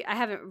be, I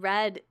haven't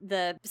read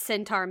the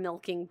Centaur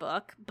Milking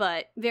book,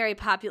 but very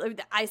popular,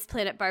 the Ice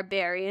Planet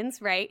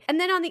Barbarians, right? And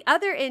then on the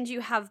other end,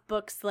 you have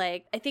books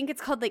like, I think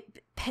it's called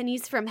like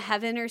Pennies from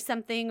Heaven or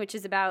something, which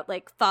is about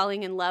like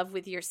falling in love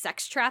with your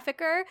sex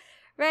trafficker,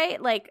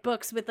 right? Like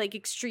books with like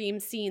extreme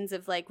scenes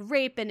of like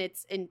rape, and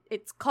it's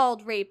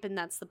called rape, and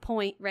that's the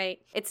point, right?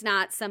 It's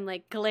not some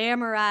like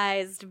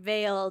glamorized,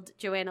 veiled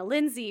Joanna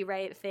Lindsay,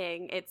 right,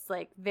 thing. It's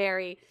like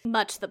very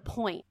much the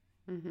point.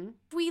 Mm-hmm.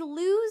 We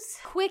lose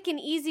quick and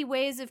easy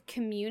ways of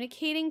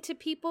communicating to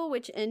people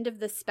which end of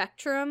the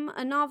spectrum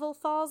a novel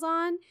falls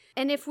on.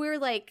 And if we're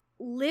like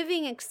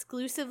living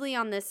exclusively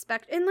on this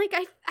spectrum, and like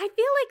I feel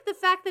like the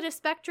fact that a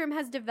spectrum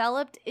has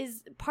developed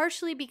is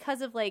partially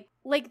because of like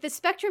the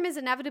spectrum is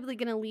inevitably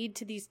going to lead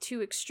to these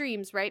two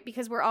extremes, right?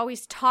 Because we're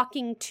always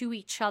talking to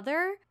each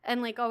other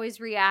and like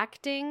always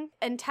reacting,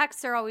 and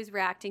texts are always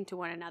reacting to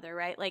one another,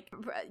 right? Like,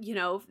 you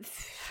know,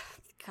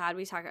 God,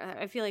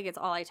 I feel like it's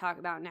all I talk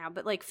about now,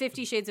 but like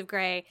 50 Shades of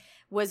Grey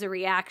was a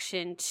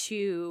reaction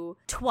to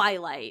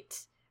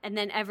Twilight, and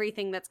then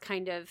everything that's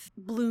kind of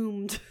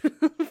bloomed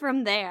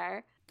from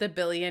there. The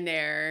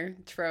billionaire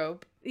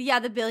trope. Yeah,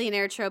 the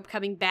billionaire trope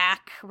coming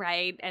back,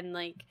 right? And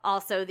like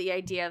also the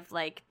idea of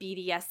like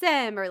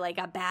BDSM or like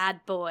a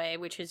bad boy,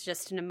 which is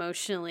just an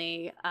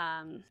emotionally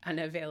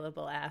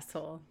unavailable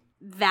asshole.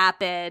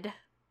 Vapid,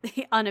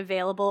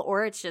 unavailable,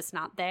 or it's just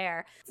not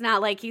there. It's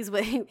not like he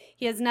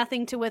has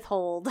nothing to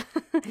withhold.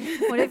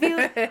 What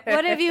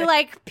if you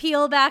like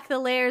peel back the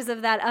layers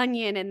of that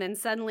onion and then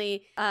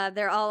suddenly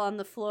they're all on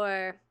the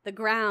floor, the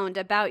ground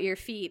about your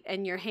feet,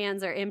 and your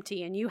hands are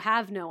empty and you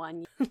have no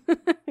onion.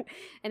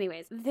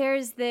 Anyways,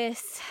 there's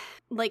this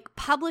like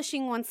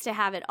publishing wants to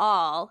have it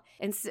all,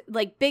 and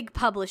like big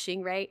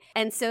publishing, right?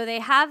 And so they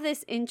have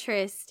this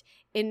interest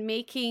in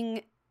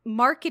making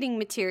marketing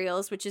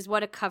materials, which is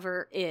what a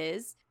cover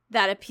is,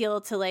 that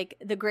appeal to like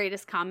the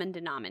greatest common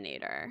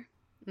denominator.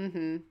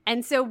 Mm-hmm.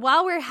 And so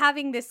while we're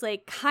having this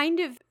like kind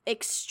of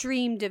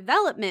extreme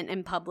development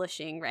in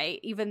publishing, right,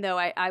 even though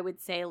I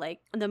would say like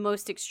the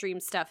most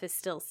extreme stuff is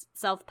still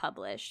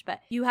self-published,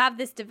 but you have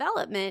this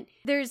development,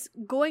 there's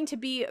going to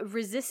be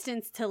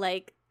resistance to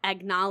like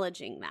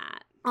acknowledging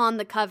that on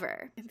the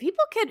cover.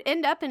 People could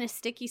end up in a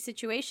sticky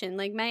situation.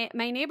 Like my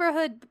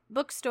neighborhood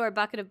bookstore,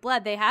 Bucket of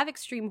Blood, they have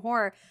extreme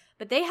horror,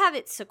 but they have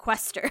it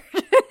sequestered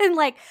in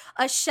like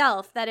a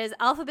shelf that is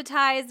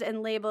alphabetized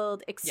and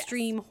labeled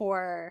extreme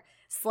horror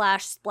 /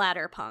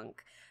 splatterpunk,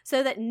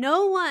 so that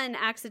no one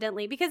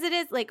accidentally, because it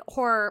is like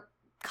horror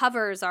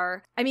covers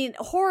are, I mean,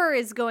 horror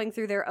is going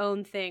through their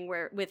own thing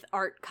where with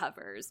art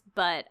covers,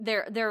 but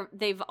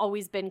they've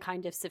always been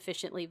kind of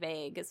sufficiently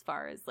vague as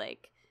far as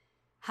like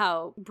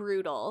how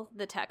brutal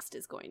the text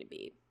is going to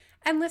be.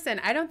 And listen,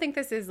 I don't think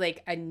this is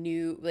like a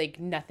new, like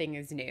nothing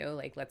is new.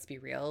 Like, let's be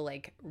real.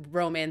 Like,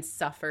 romance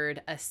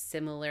suffered a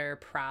similar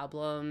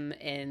problem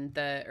in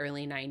the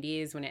early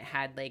 90s when it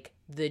had like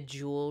the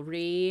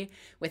jewelry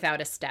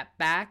without a step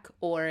back,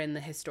 or in the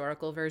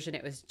historical version,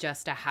 it was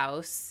just a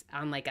house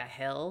on like a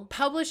hill.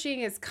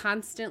 Publishing is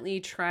constantly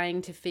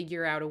trying to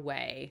figure out a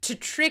way to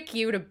trick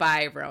you to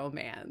buy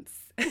romance.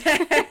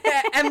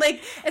 And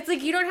like, it's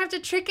like, you don't have to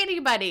trick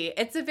anybody.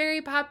 It's a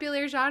very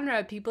popular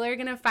genre. People are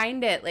gonna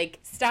find it. Like,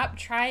 stop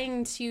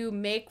trying to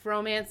make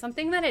romance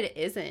something that it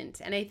isn't.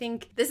 And I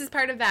think this is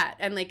part of that.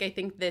 And like, I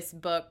think this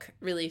book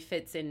really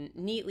fits in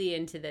neatly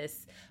into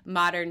this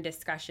modern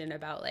discussion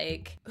about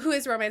like, who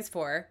is romance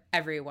for?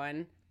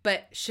 Everyone.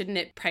 But shouldn't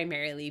it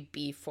primarily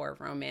be for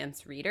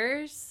romance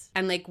readers?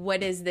 And like,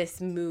 what is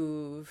this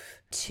move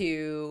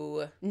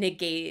to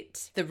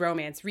negate the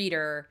romance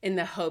reader in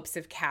the hopes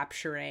of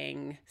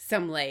capturing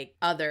some like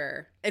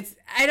other?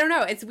 I don't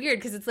know. It's weird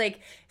because it's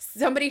like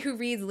somebody who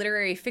reads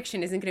literary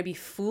fiction isn't going to be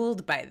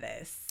fooled by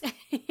this.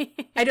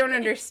 I don't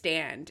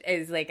understand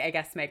is like, I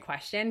guess my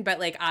question, but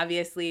like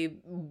obviously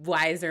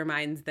wiser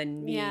minds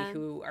than me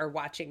who are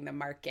watching the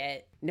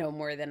market know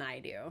more than I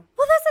do.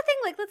 Well, that's the thing.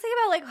 Like, let's think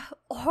about like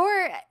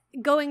horror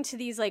going to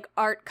these like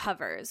art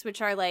covers,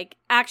 which are like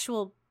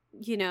actual,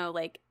 you know,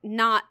 like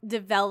not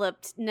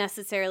developed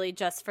necessarily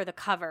just for the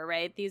cover,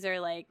 right? These are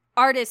like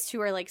artists who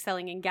are like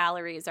selling in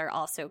galleries are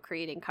also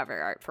creating cover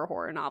art for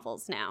horror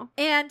novels now.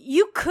 And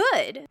you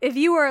could, if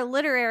you were a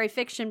literary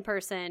fiction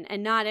person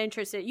and not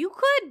interested, you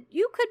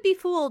could be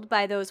fooled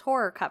by those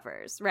horror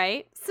covers,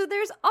 right? So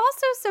there's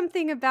also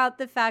something about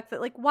the fact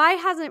that like, why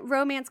hasn't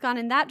romance gone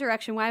in that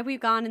direction? Why have we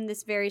gone in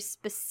this very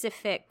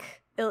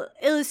specific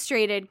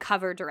illustrated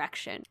cover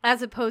direction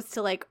as opposed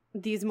to like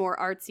these more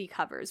artsy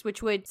covers,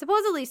 which would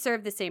supposedly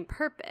serve the same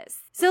purpose?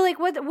 So like,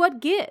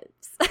 what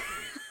gives?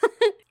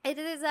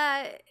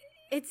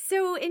 It's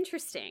so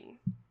interesting.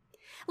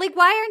 Like,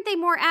 why aren't they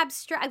more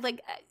abstract?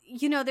 Like,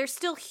 you know, there's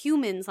still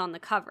humans on the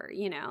cover,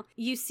 you know.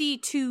 You see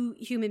two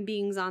human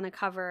beings on a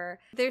cover.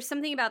 There's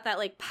something about that,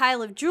 like,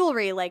 pile of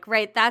jewelry, like,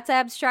 right, that's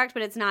abstract,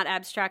 but it's not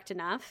abstract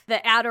enough.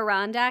 The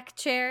Adirondack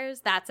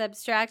chairs, that's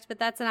abstract, but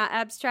that's not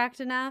abstract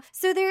enough.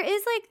 So there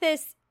is, like,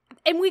 this,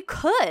 and we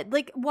could,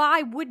 like,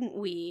 why wouldn't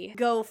we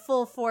go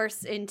full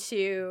force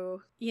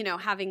into, you know,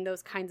 having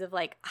those kinds of,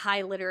 like,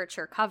 high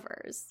literature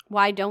covers?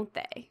 Why don't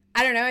they?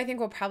 I don't know. I think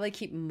we'll probably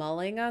keep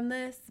mulling on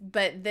this,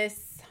 but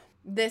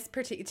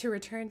to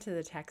return to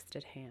the text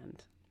at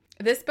hand.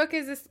 This book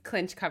is this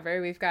clinch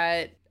cover. We've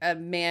got a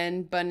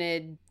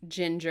man-bunned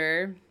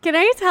ginger. Can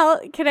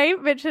I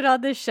mention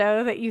on this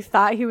show that you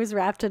thought he was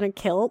wrapped in a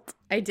kilt?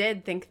 I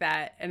did think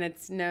that, and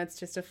it's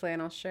just a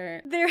flannel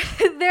shirt.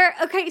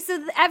 Okay,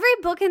 so every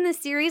book in this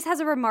series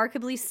has a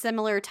remarkably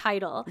similar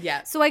title.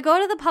 Yeah. So I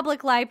go to the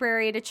public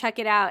library to check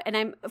it out, and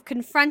I'm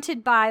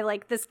confronted by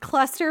like this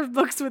cluster of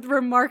books with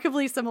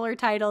remarkably similar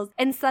titles,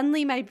 and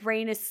suddenly my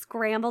brain is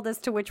scrambled as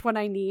to which one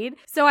I need.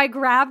 So I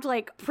grabbed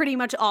like pretty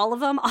much all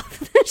of them off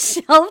the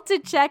shelf to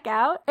check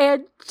out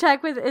and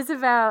check with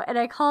Isabel, and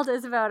I called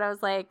Isabel and I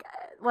was like,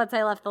 once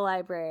I left the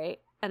library,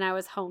 and I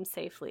was home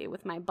safely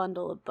with my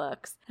bundle of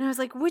books. And I was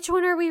like, which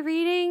one are we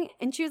reading?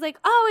 And she was like,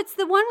 oh, it's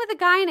the one with a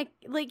guy in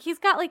he's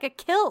got like a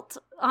kilt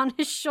on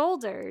his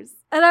shoulders.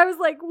 And I was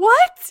like,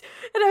 what?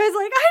 And I was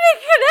like, I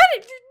didn't get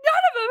any.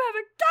 None of them have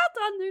a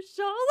kilt on their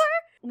shoulder.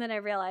 And then I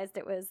realized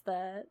it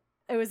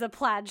was a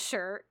plaid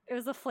shirt. It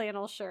was a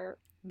flannel shirt.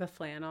 The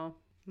flannel.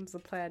 It's a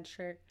plaid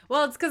shirt.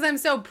 Well, it's because I'm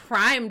so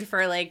primed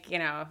for, like, you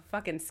know,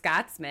 fucking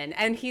Scotsman.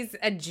 And he's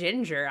a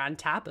ginger on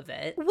top of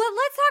it. Well,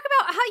 let's talk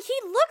about how he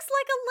looks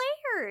like a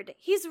laird.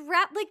 He's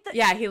wrapped like the...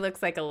 Yeah, he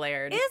looks like a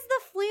laird. Is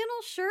the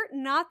flannel shirt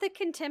not the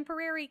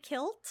contemporary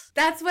kilt?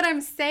 That's what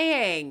I'm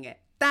saying.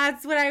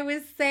 That's what I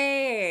was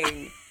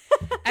saying.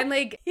 And,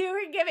 like... You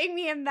were giving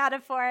me a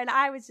metaphor, and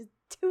I was just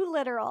too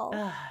literal.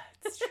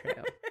 It's true.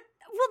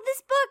 Well,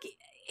 this book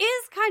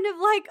is kind of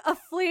like a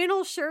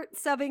flannel shirt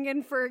subbing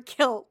in for a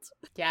kilt.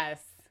 Yes.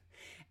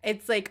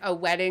 It's like a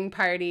wedding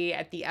party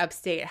at the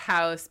upstate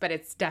house, but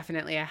it's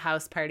definitely a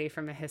house party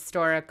from a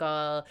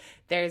historical.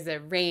 There's a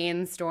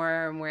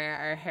rainstorm where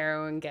our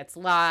heroine gets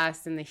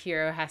lost and the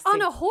hero has to...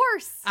 On a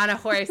horse.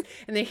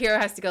 And the hero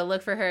has to go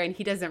look for her, and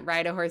he doesn't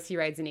ride a horse, he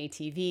rides an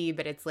ATV,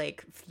 but it's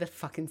like the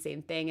fucking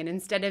same thing. And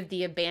instead of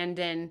the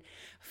abandoned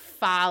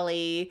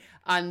folly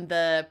on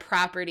the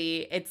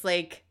property, it's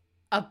like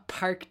a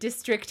park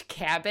district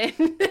cabin.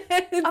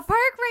 A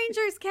park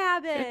ranger's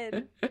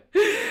cabin.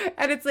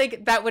 And it's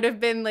like, that would have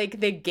been like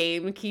the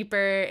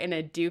gamekeeper in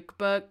a Duke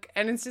book.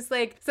 And it's just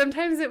like,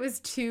 sometimes it was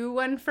too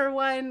one for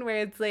one, where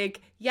it's like,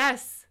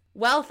 yes,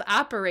 wealth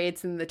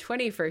operates in the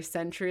 21st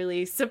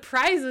century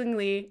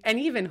surprisingly and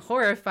even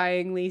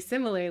horrifyingly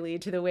similarly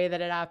to the way that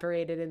it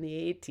operated in the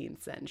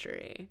 18th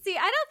century. See,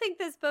 I don't think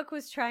this book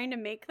was trying to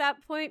make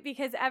that point,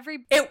 because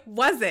it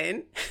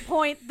wasn't.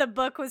 Point the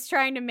book was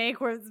trying to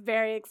make was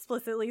very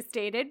explicitly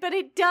stated, but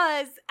it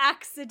does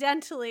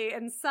accidentally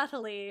and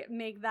subtly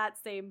make that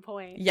same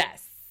point.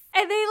 Yes.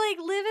 And they like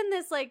live in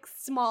this like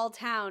small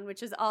town,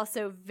 which is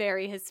also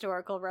very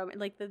historical Roman,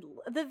 like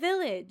the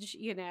village,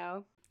 you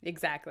know.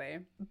 Exactly.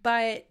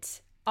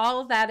 But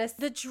all that is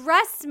the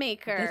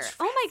dressmaker.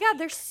 Oh my God,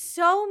 there's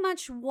so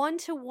much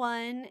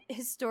one-to-one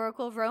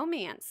historical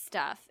romance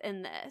stuff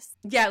in this.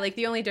 Yeah, like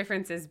the only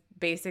difference is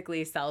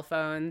basically cell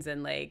phones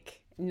and like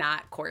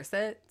not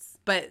corsets.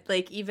 But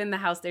like even the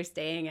house they're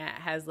staying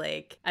at has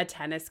like a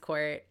tennis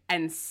court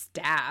and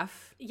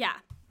staff. Yeah.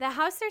 The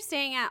house they're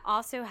staying at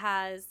also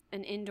has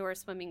an indoor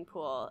swimming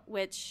pool,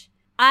 which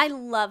I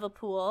love a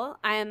pool.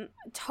 I am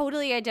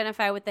totally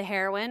identify with the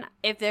heroine.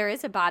 If there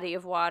is a body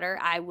of water,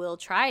 I will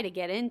try to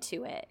get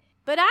into it.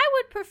 But I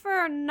would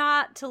prefer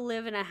not to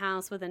live in a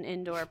house with an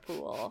indoor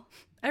pool.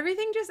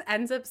 Everything just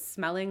ends up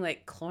smelling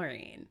like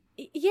chlorine.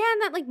 Yeah,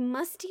 and that like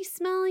musty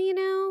smell, you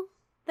know,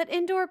 that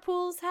indoor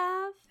pools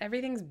have.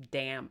 Everything's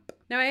damp.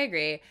 No, I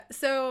agree.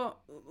 So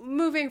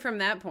moving from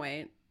that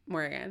point,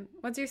 Morgan,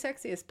 what's your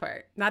sexiest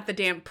part? Not the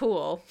damp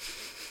pool.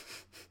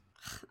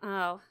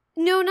 Oh.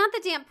 No, not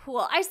the damp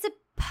pool. I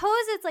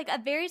suppose it's like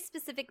a very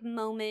specific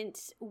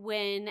moment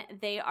when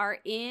they are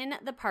in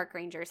the park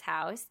ranger's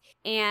house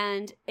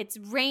and it's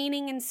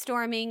raining and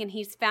storming and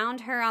he's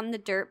found her on the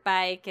dirt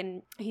bike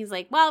and he's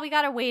like, well, we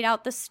got to wait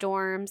out the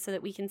storm so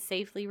that we can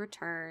safely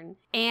return.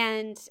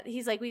 And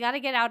he's like, we got to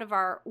get out of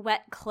our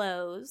wet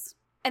clothes.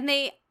 And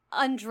they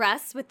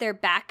undress with their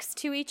backs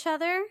to each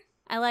other.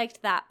 I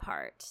liked that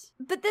part.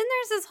 But then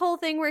there's this whole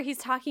thing where he's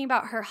talking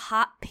about her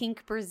hot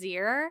pink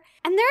brassiere.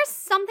 And there's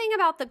something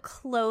about the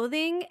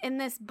clothing in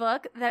this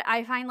book that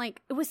I find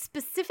like it was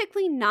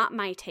specifically not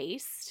my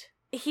taste.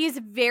 He's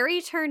very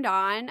turned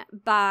on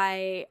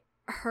by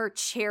her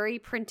cherry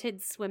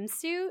printed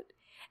swimsuit.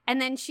 And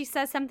then she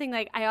says something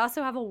like, I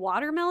also have a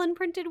watermelon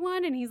printed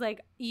one. And he's like,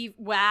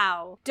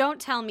 wow,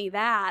 don't tell me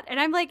that. And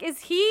I'm like,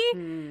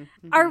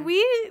 are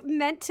we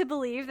meant to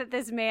believe that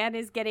this man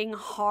is getting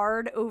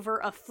hard over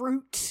a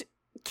fruit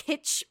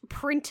kitsch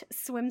print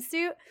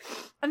swimsuit?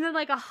 And then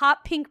like a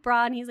hot pink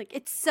bra. And he's like,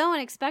 it's so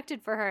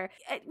unexpected for her.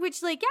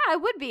 Which like, yeah,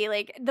 it would be.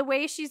 Like the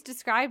way she's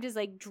described is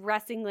like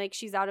dressing like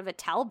she's out of a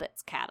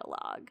Talbot's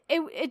catalog.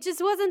 It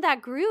just wasn't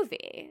that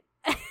groovy.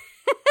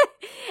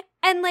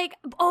 And like,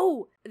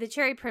 oh, the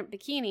cherry print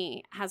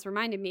bikini has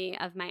reminded me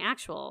of my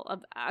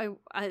actual, a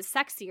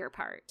sexier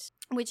part,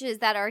 which is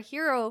that our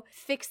hero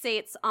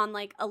fixates on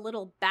like a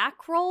little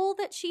back roll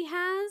that she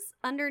has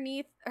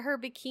underneath her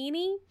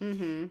bikini.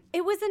 Mm-hmm.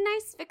 It was a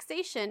nice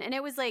fixation. And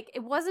it was like,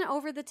 it wasn't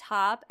over the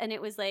top and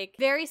it was like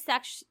very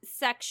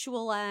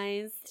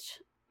sexualized,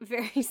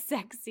 very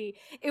sexy.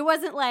 It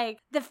wasn't like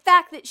the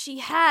fact that she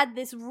had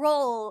this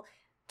roll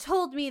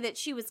told me that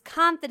she was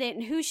confident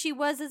in who she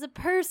was as a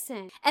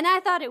person. And I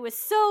thought it was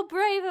so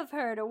brave of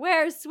her to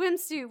wear a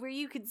swimsuit where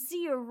you could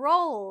see her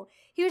roll.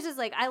 He was just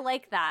like, I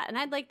like that. And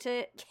I'd like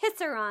to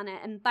kiss her on it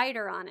and bite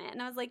her on it. And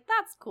I was like,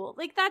 that's cool.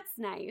 Like, that's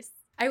nice.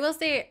 I will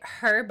say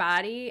her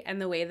body and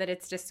the way that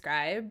it's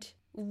described,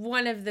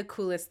 one of the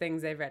coolest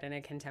things I've read in a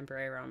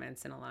contemporary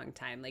romance in a long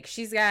time. Like,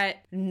 she's got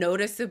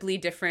noticeably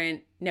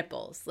different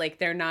nipples. Like,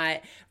 they're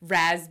not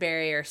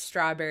raspberry or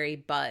strawberry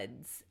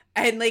buds.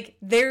 And, like,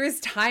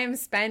 there's time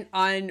spent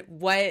on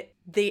what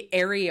the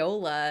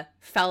areola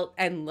felt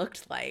and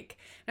looked like.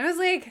 And I was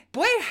like,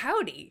 boy,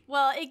 howdy.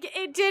 Well,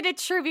 it did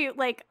attribute,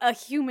 like, a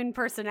human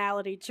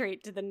personality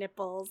trait to the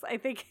nipples, I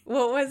think.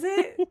 What was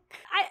it? It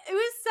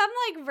was some,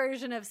 like,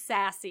 version of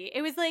sassy.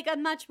 It was, like, a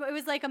much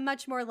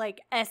more,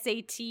 like,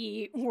 SAT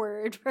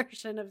word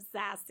version of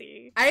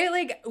sassy.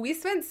 We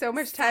spent so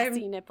much time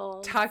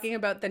talking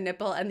about the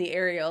nipple and the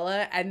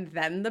areola and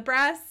then the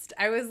breast.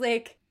 I was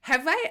like,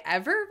 have I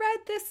ever read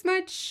this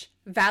much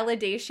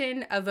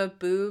validation of a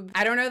boob?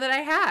 I don't know that I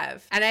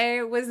have.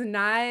 And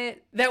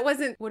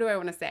what do I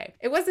want to say?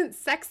 It wasn't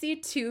sexy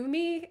to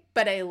me,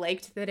 but I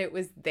liked that it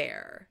was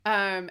there.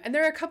 And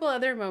there are a couple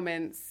other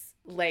moments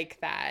like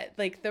that.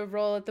 Like the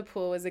roll at the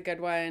pool was a good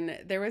one.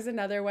 There was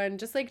another one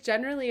just like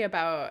generally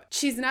about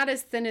she's not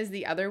as thin as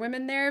the other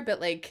women there,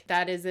 but like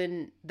that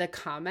isn't the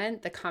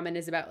comment. The comment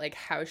is about like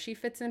how she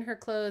fits in her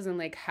clothes and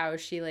like how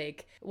she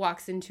like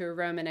walks into a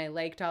room, and I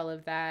liked all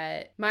of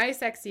that. My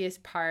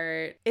sexiest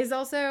part is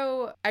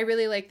also I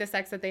really like the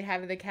sex that they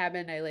have in the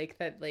cabin. I like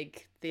that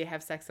like they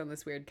have sex on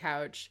this weird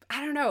couch.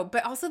 I don't know,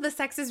 but also the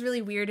sex is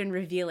really weird and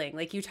revealing.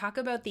 Like you talk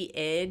about the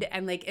id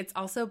and like it's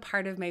also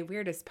part of my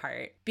weirdest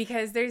part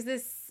because there's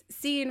this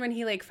scene when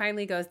he like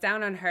finally goes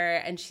down on her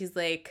and she's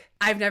like,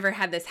 I've never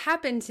had this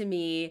happen to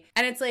me.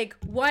 And it's like,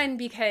 one,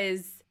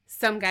 because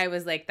some guy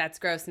was like, that's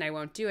gross and I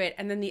won't do it.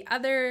 And then the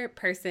other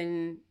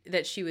person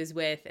that she was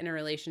with in a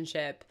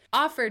relationship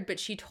offered, but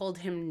she told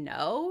him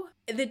no.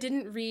 That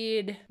didn't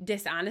read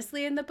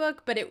dishonestly in the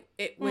book, but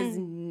it was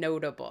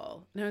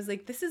notable. And I was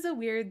like, this is a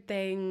weird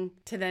thing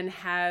to then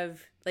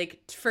have,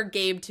 like, for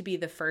Gabe to be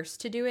the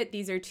first to do it.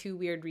 These are two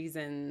weird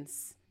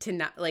reasons to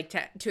not, like,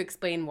 to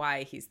explain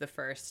why he's the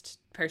first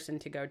person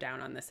to go down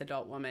on this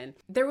adult woman.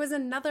 There was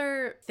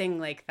another thing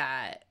like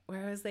that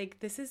where I was like,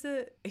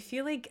 I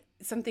feel like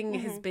something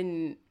has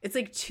been, it's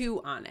like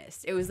too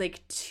honest. It was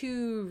like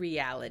too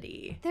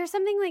reality. There's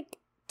something like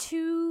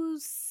too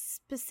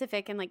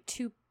specific and like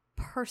too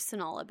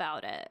personal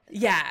about it.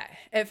 Yeah,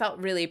 it felt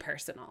really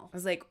personal. I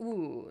was like,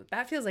 ooh,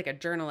 that feels like a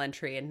journal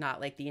entry and not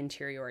like the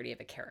interiority of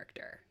a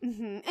character.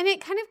 Mm-hmm. And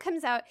it kind of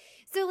comes out.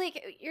 So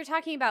like you're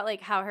talking about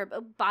like how her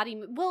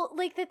body, well,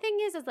 like the thing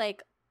is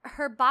like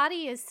her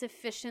body is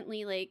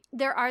sufficiently like,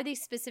 there are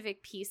these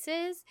specific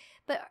pieces,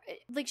 but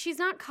like she's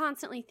not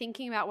constantly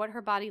thinking about what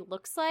her body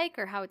looks like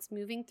or how it's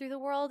moving through the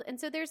world. And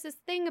so there's this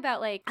thing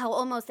about like how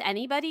almost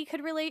anybody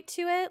could relate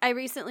to it. I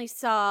recently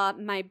saw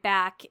my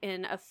back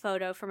in a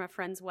photo from a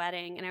friend's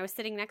wedding, and I was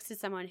sitting next to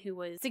someone who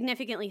was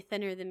significantly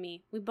thinner than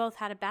me. We both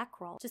had a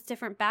back roll, just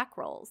different back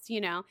rolls,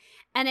 you know?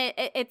 And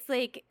it's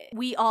like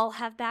we all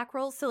have back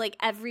rolls. So like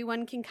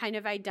everyone can kind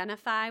of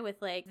identify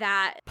with like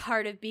that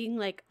part of being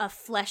like a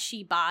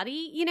fleshy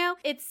body, you know?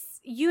 It's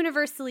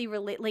universally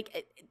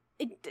like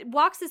it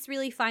walks this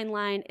really fine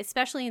line,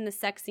 especially in the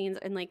sex scenes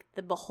and like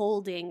the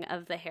beholding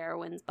of the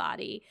heroine's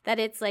body, that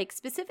it's like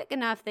specific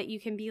enough that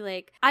you can be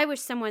like, I wish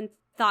someone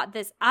thought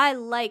this. I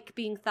like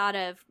being thought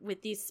of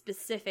with these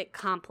specific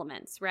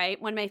compliments,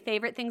 right? One of my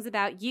favorite things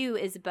about you,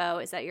 Isabeau,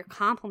 is that your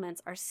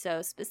compliments are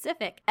so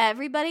specific.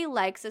 Everybody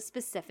likes a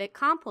specific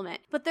compliment,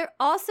 but they're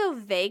also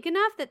vague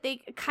enough that they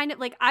kind of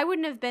like, I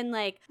wouldn't have been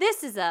like,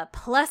 this is a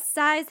plus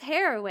size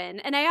heroine.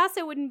 And I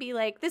also wouldn't be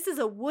like, this is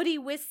a Woody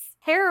Wiss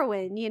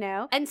heroine, you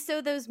know? And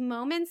so those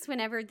moments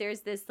whenever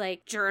there's this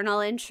like journal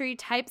entry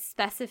type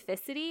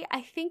specificity,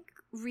 I think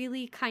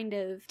really kind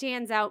of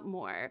stands out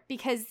more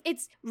because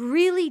it's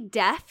really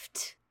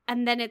deft.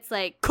 And then it's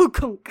like,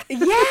 kunk.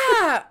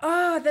 Yeah.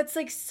 Oh, that's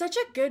like such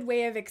a good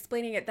way of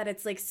explaining it, that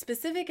it's like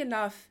specific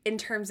enough in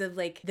terms of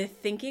like the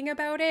thinking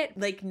about it.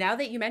 Like now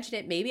that you mention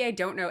it, maybe I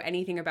don't know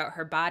anything about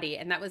her body.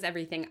 And that was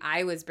everything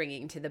I was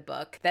bringing to the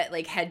book that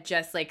like had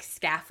just like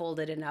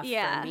scaffolded enough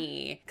for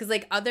me. Because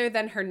like other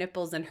than her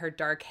nipples and her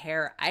dark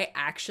hair, I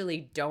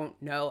actually don't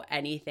know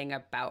anything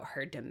about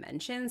her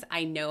dimensions.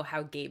 I know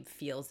how Gabe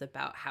feels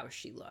about how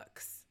she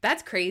looks.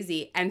 That's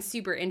crazy and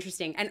super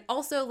interesting. And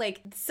also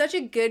like such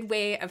a good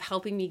way of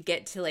helping me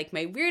get to like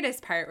my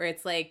weirdest part, where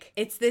it's like,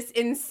 it's this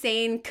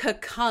insane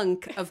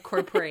kakunk of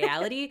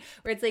corporeality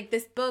where it's like,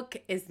 this book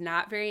is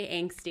not very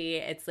angsty.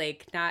 It's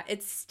like not,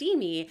 it's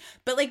steamy,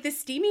 but like the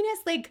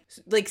steaminess like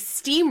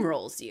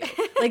steamrolls you.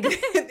 Like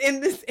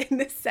in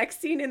this sex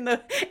scene in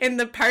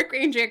the park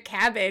ranger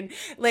cabin,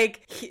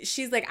 like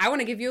she's like, I want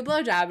to give you a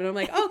blowjob. And I'm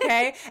like,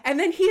 okay. And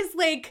then he's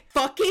like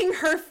fucking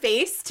her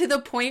face to the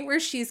point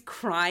where she's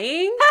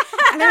crying.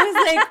 And I was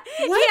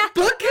like, what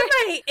book am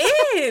I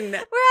in?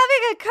 We're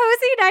having a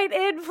cozy night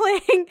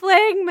in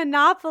playing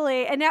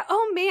Monopoly. And now,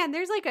 oh man,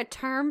 there's like a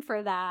term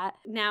for that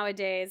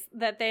nowadays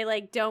that they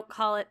like don't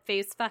call it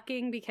face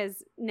fucking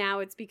because now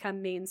it's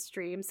become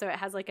mainstream. So it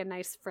has like a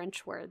nice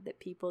French word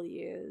that people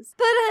use.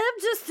 But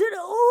I'm just an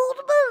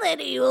old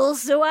millennial,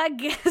 so I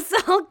guess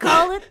I'll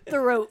call it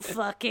throat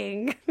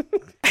fucking.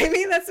 I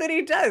mean, that's what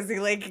he does. He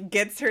like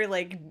gets her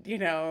like, you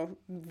know,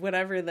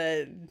 whatever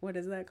what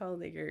is that called?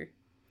 Like your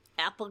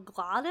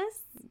epiglottis?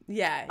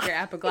 Yeah, your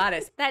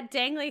epiglottis. That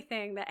dangly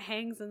thing that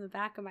hangs in the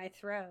back of my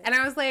throat. And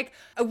I was like,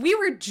 we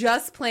were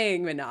just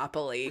playing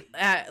Monopoly.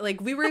 Like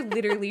we were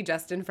literally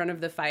just in front of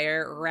the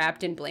fire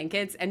wrapped in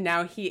blankets, and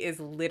now he is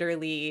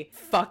literally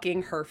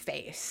fucking her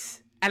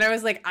face. And I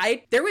was like,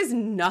 there was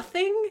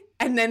nothing,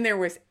 and then there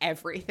was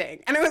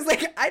everything. And I was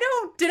like,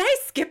 did I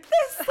skip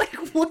this? Like,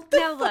 what the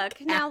fuck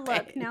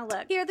happened? Now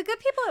look. Here, the good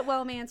people at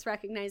Womance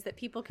recognize that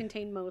people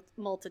contain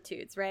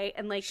multitudes, right?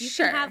 And like, you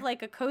Sure. can have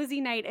like a cozy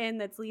night in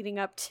that's leading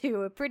up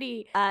to a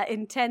pretty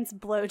intense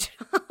blowjob,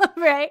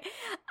 right?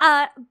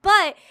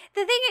 But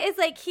the thing is,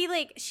 like,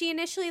 she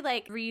initially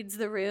like reads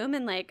the room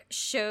and like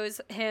shows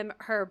him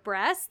her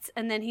breasts,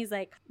 and then he's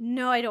like,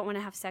 no, I don't want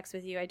to have sex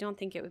with you. I don't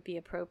think it would be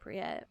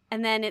appropriate.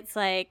 And then it's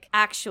like,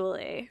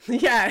 actually.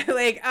 Yeah,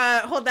 like,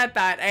 hold that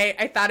thought.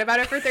 I thought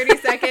about it for 30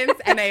 seconds,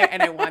 and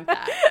I want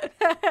that.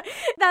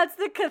 That's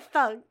the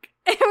kathunk.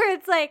 Where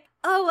it's like,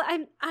 oh,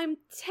 I'm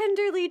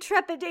tenderly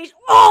trepidation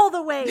all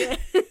the way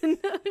in.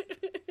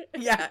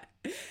 Yeah.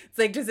 It's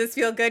like, does this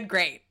feel good?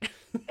 Great.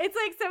 It's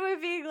like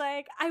someone being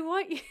like, I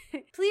want you,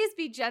 please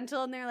be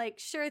gentle. And they're like,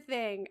 sure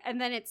thing.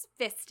 And then it's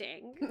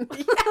fisting.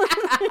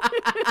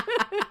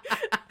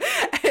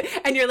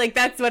 And you're like,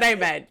 that's what I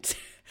meant.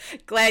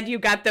 Glad you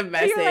got the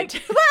message. You're like,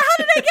 well, how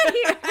did I get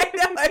here? I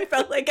know. I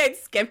felt like I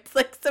skipped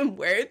like some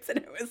words, and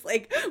I was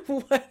like,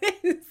 what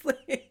is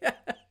like...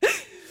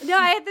 No,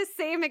 I had the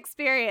same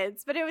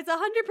experience, but it was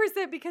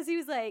 100% because he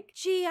was like,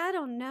 gee, I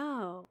don't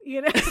know,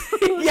 you know?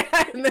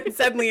 Yeah, and then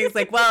suddenly he's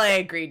like, well, I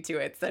agreed to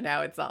it, so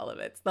now it's all of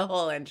it. It's the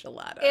whole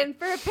enchilada. In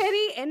for a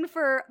penny, in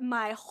for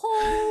my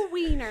whole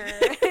wiener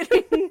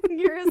in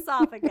your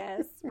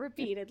esophagus,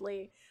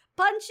 repeatedly.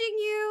 Punching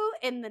you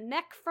in the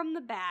neck from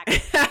the back.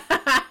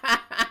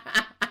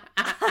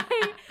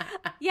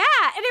 Yeah,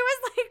 and it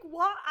was like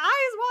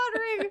eyes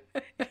watering.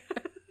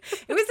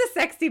 It was a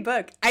sexy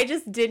book. I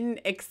just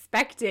didn't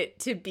expect it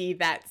to be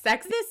that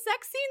sexy. The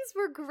sex scenes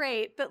were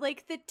great, but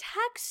like the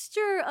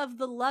texture of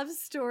the love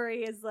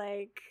story is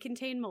like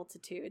contain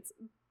multitudes.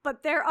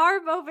 But there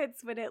are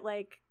moments when it,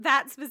 like,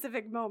 that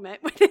specific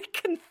moment when it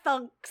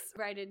thunks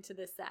right into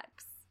the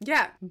sex.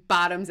 Yeah,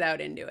 bottoms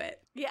out into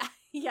it.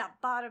 Yeah,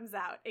 bottoms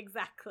out,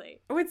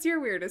 exactly. What's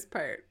your weirdest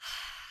part?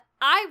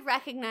 I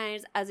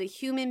recognize as a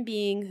human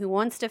being who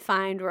wants to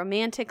find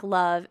romantic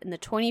love in the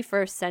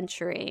 21st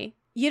century,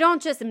 you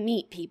don't just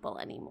meet people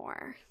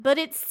anymore. But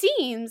it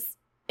seems,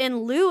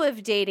 in lieu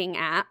of dating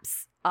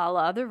apps, a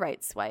la the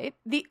right swipe,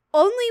 the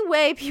only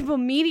way people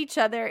meet each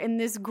other in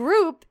this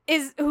group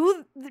is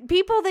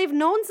people they've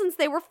known since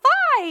they were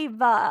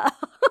 5.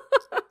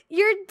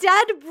 Your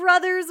dead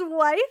brother's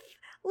wife?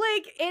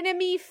 Like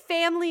enemy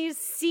family's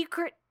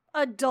secret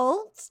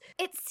adult?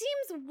 It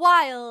seems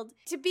wild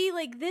to be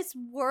like this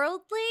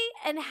worldly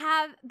and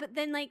but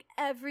then like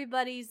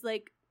everybody's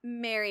like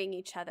marrying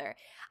each other.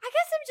 I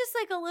guess I'm just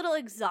like a little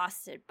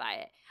exhausted by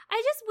it.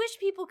 I just wish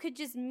people could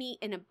just meet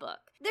in a book.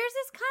 There's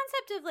this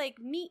concept of like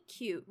meet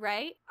cute,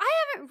 right? I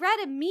haven't read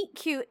a meet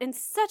cute in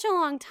such a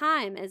long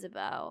time,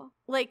 Isabeau.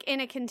 Like in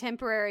a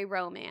contemporary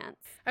romance.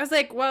 I was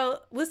like,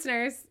 well,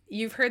 listeners,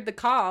 you've heard the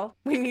call.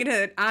 We need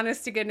an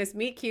honest to goodness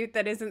meet cute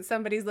that isn't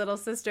somebody's little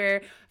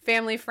sister,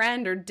 family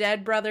friend, or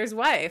dead brother's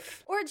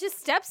wife. Or just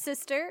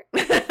stepsister.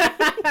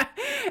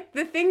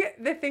 The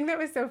thing that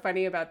was so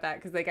funny about that,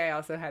 because like I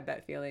also had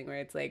that feeling where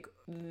it's like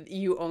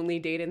you only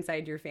date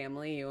inside your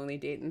family, you only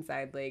date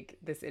inside like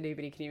this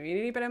itty-bitty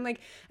community. But I'm like,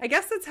 I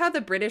guess that's how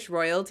the British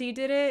royalty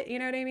did it, you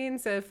know what I mean?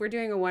 So if we're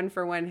doing a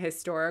one-for-one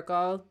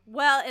historical.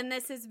 Well, and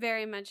this is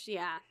very much,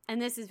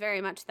 and this is very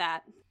much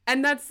that.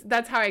 And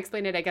that's how I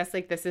explain it. I guess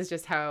like this is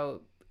just how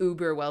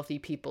uber wealthy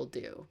people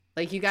do.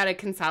 Like you got to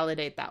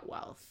consolidate that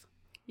wealth.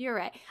 You're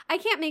right. I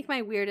can't make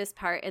my weirdest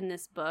part in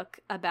this book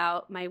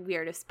about my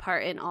weirdest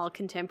part in all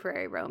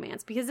contemporary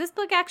romance because this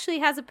book actually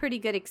has a pretty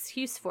good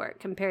excuse for it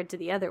compared to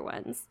the other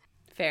ones.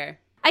 Fair.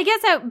 I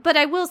guess but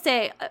I will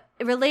say,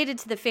 related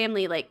to the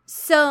family, like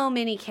so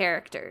many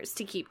characters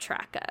to keep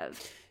track of.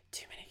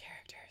 Too many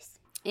characters.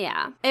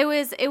 Yeah,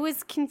 it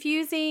was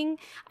confusing.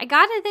 I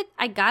got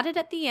it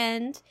at the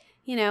end,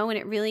 you know, when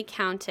it really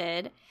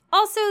counted.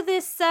 Also,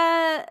 this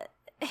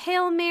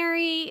Hail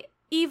Mary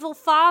evil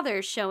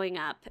father showing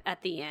up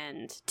at the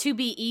end to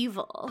be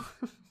evil.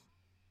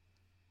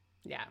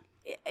 Yeah.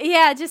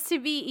 Yeah, just to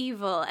be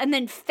evil and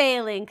then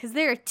failing because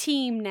they're a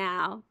team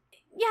now.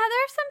 Yeah,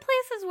 there are some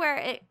places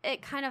where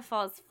it kind of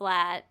falls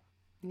flat.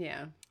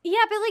 Yeah.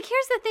 Yeah, but like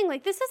here's the thing,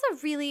 like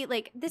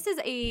this is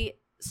a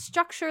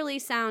structurally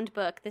sound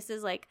book. This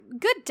is like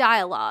good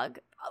dialogue,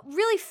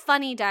 really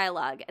funny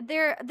dialogue.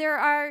 There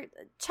are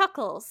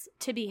chuckles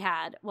to be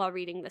had while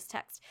reading this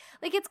text.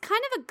 Like it's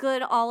kind of a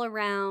good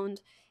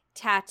all-around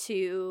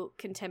tattoo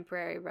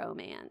contemporary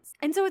romance.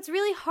 And so it's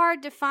really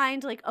hard to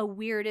find like a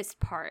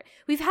weirdest part.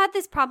 We've had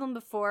this problem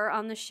before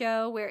on the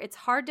show where it's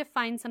hard to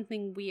find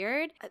something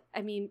weird.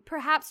 I mean,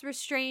 perhaps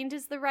restrained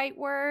is the right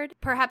word.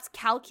 Perhaps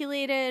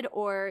calculated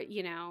or,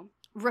 you know,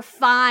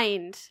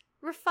 refined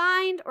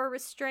or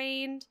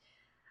restrained.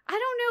 I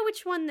don't know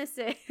which one this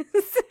is.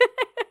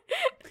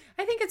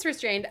 I think it's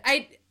restrained.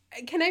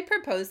 Can I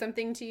propose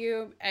something to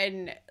you?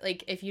 And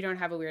like, if you don't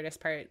have a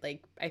weirdest part,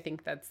 like, I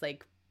think that's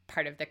like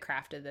part of the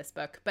craft of this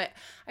book. But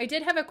I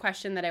did have a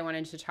question that I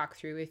wanted to talk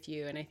through with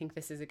you, and I think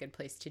this is a good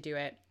place to do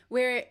it.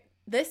 Where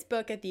this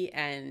book at the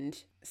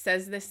end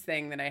says this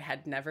thing that I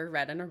had never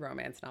read in a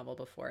romance novel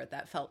before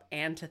that felt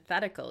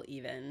antithetical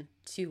even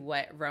to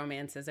what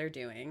romances are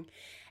doing.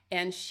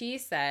 And she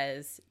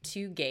says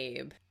to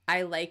Gabe,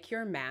 I like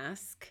your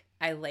mask.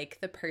 I like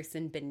the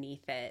person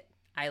beneath it.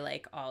 I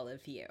like all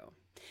of you.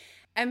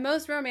 And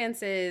most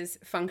romances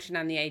function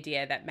on the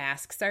idea that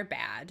masks are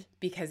bad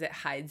because it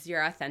hides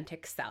your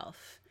authentic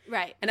self.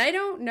 Right. And I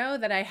don't know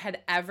that I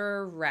had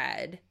ever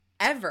read,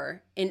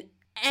 in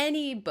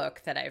any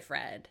book that I've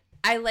read,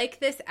 I like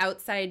this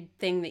outside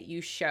thing that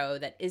you show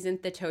that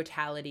isn't the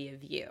totality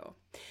of you.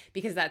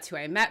 Because that's who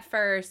I met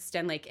first,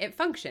 and like it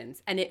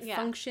functions. And it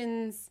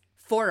functions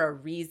for a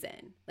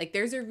reason. Like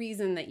there's a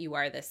reason that you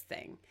are this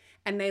thing.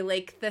 And I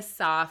like the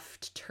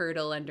soft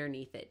turtle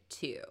underneath it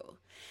too.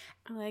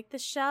 I like the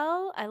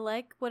shell. I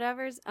like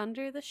whatever's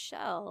under the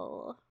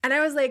shell. And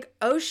I was like,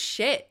 oh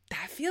shit,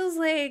 that feels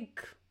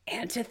like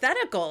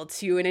antithetical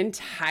to an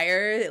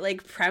entire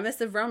like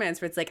premise of romance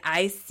where it's like,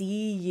 I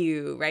see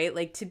you, right?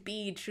 Like to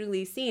be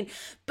truly seen.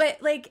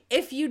 But like,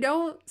 if you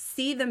don't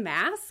see the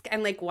mask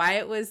and like why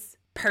it was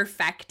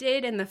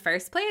perfected in the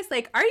first place,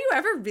 like, are you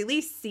ever really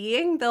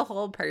seeing the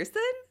whole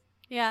person?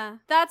 Yeah,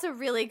 that's a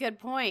really good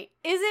point.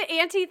 Is it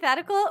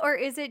antithetical or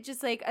is it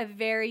just like a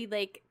very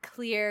like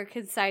clear,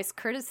 concise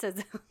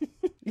criticism?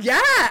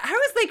 Yeah, I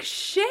was like,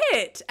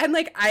 shit. And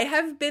like, I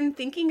have been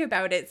thinking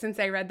about it since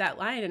I read that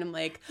line. And I'm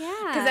like,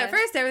 because at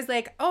first I was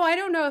like, oh, I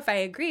don't know if I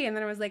agree. And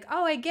then I was like,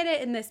 oh, I get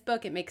it in this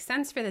book. It makes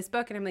sense for this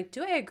book. And I'm like,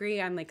 do I agree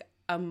on like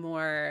a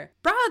more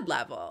broad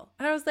level?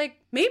 And I was like,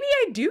 maybe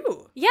I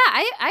do. Yeah,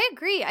 I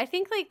agree. I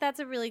think like that's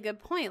a really good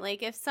point.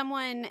 Like if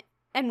someone...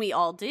 And we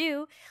all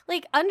do,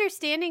 like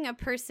understanding a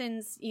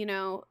person's, you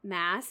know,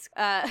 mask,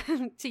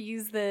 to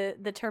use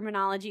the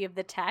terminology of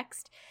the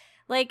text,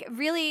 like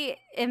really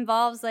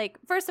involves like,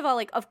 first of all,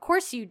 like, of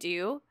course you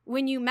do.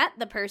 When you met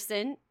the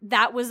person,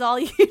 that was all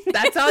you knew.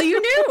 That's all you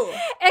knew.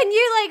 And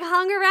you like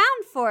hung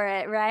around for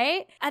it,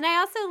 right? And I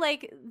also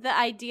like the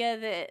idea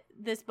that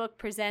this book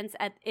presents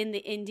in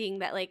the ending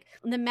that like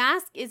the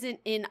mask isn't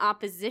in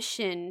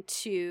opposition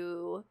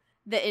to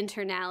the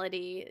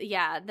internality.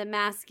 Yeah, the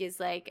mask is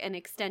like an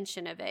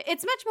extension of it.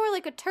 It's much more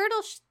like a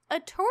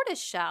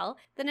tortoise shell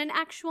than an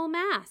actual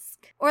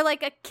mask, or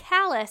like a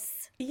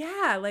callus.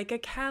 Yeah, like a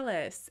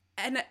callus.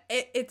 And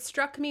it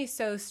struck me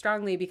so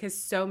strongly because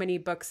so many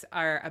books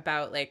are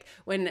about like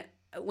when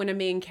a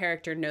main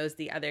character knows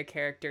the other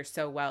character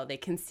so well, they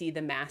can see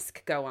the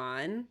mask go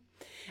on.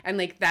 And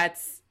like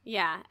that's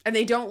yeah. And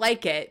they don't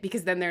like it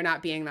because then they're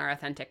not being their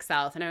authentic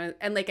self. And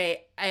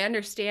I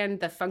understand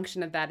the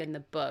function of that in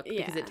the book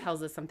because it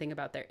tells us something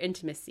about their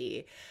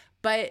intimacy.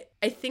 But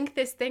I think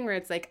this thing where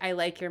it's like, I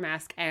like your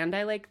mask and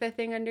I like the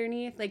thing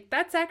underneath, like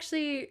that's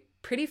actually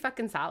pretty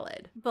fucking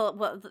solid.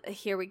 Well,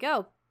 here we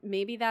go.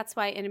 Maybe that's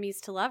why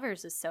Enemies to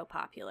Lovers is so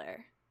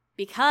popular.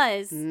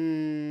 Because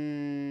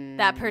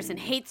that person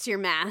hates your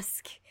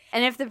mask.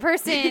 And if the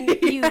person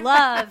you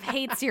love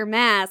hates your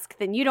mask,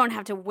 then you don't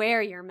have to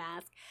wear your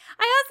mask.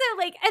 I also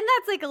like, and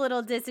that's like a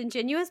little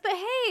disingenuous, but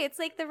hey, it's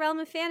like the realm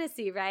of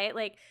fantasy, right?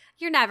 Like,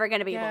 you're never going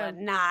to be able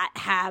to not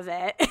have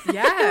it.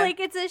 Yeah.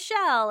 Like, it's a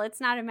shell. It's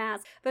not a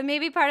mask. But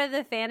maybe part of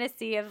the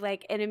fantasy of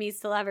like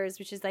Enemies to Lovers,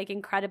 which is like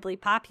incredibly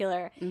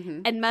popular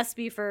and must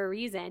be for a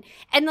reason.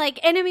 And like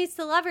Enemies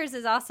to Lovers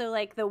is also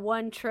like the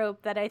one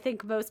trope that I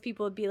think most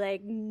people would be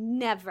like,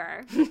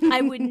 never.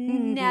 I would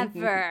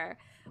never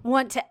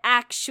want to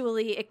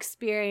actually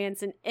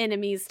experience an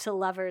enemies to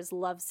lovers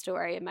love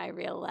story in my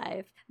real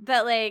life.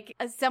 But like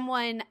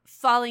someone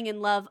falling in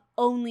love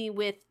only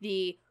with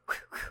the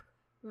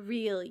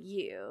real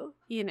you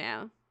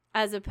know,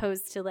 as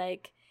opposed to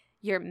like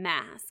your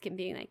mask and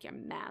being like, your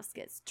mask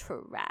is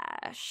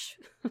trash.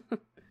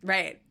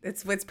 Right.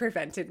 It's what's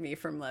prevented me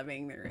from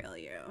loving the real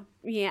you.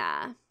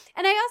 Yeah.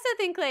 And I also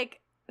think like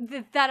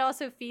that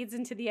also feeds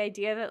into the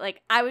idea that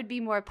like I would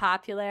be more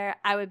popular,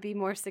 I would be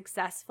more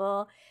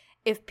successful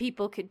if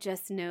people could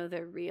just know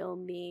the real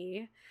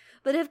me.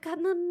 But I've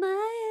got my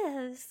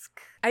mask.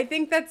 I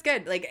think that's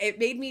good. Like it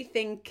made me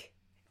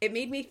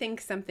think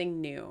something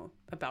new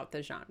about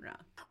the genre.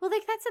 Well,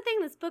 like that's the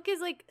thing. This book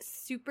is like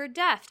super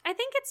deft. I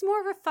think it's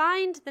more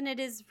refined than it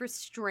is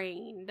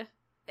restrained.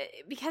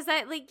 Because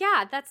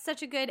that's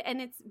such a good,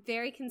 and it's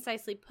very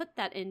concisely put,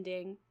 that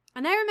ending.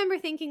 And I remember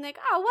thinking like,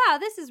 oh wow,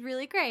 this is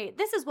really great.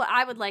 This is what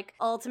I would like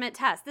ultimate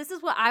test. This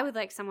is what I would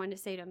like someone to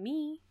say to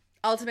me.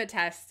 Ultimate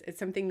test is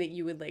something that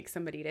you would like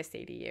somebody to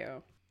say to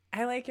you.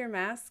 I like your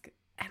mask,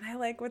 and I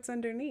like what's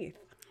underneath.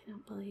 I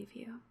don't believe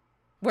you.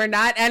 We're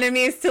not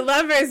enemies to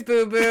lovers,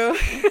 boo-boo.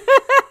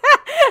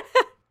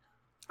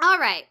 All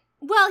right.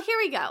 Well, here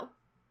we go.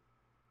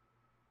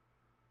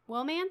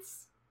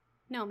 Womance?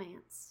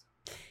 No-mance.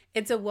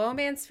 It's a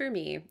womance for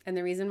me, and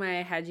the reason why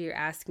I had you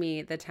ask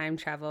me the time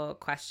travel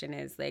question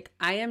is, like,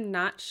 I am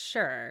not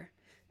sure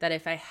that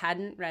if I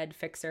hadn't read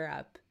Fixer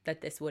Up,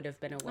 that this would have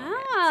been a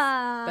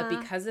womance. But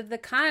because of the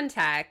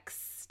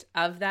context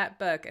of that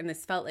book, and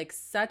this felt like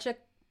such a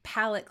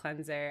palate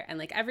cleanser, and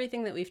like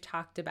everything that we've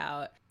talked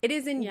about, it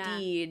is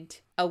indeed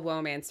a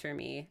womance for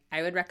me.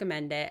 I would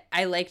recommend it.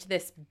 I liked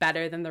this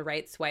better than The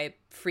Right Swipe,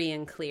 Free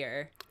and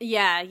Clear.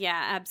 Yeah,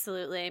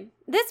 absolutely.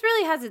 This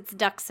really has its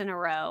ducks in a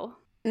row.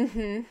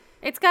 Mm-hmm.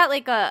 It's got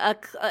like a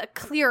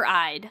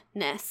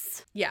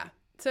clear-eyedness. Yeah.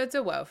 So it's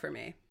a woe for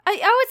me. I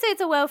would say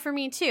it's a woe for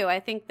me too. I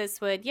think this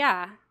would,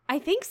 I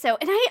think so.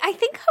 And I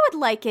think I would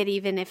like it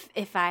even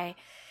if I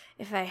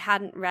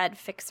hadn't read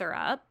Fixer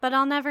Up, but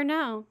I'll never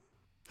know.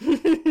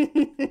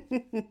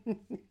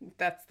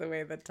 That's the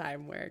way the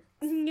time works.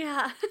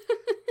 Yeah.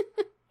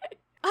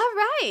 All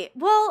right.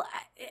 Well,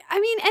 I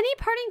mean, any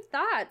parting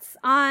thoughts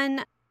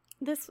on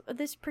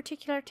this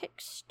particular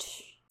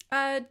text?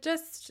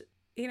 Just,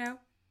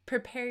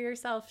 prepare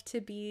yourself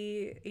to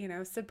be,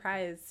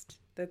 surprised.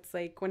 That's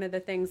like one of the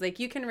things, like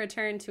you can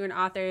return to an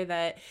author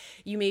that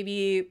you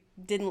maybe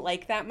didn't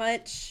like that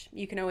much.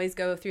 You can always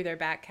go through their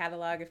back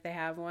catalog if they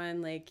have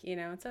one. Like,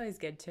 it's always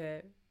good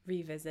to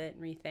revisit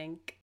and rethink.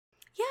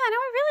 Yeah, and I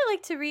would really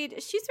like to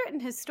read. She's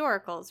written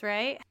historicals,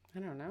 right? I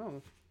don't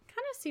know.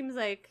 Kind of seems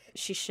like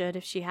she should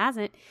if she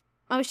hasn't.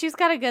 Oh, she's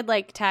got a good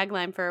like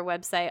tagline for her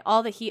website.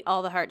 All the heat,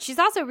 all the heart. She's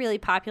also really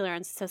popular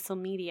on social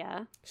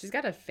media. She's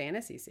got a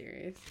fantasy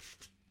series.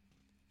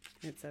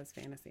 It says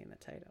fantasy in the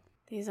title.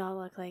 These all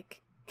look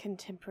like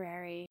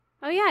contemporary.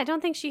 Oh yeah, I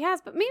don't think she has,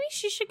 but maybe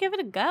she should give it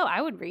a go.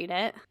 I would read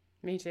it.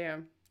 Me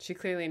too. She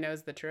clearly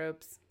knows the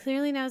tropes.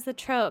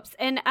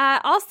 And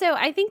also,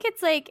 I think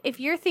it's like, if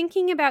you're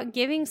thinking about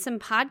giving some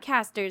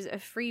podcasters a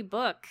free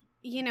book,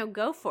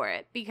 go for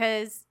it.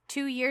 Because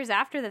 2 years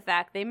after the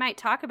fact, they might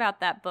talk about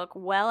that book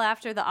well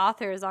after the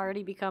author has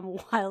already become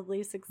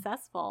wildly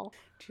successful.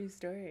 True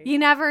story. You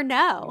never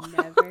know. You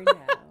never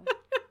know.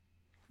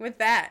 With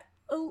that.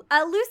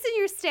 Loosen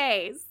your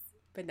stays.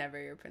 But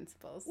never your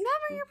principles.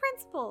 Never your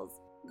principles.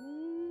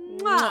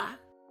 Mwah.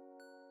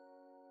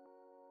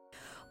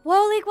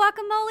 Holy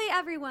guacamole,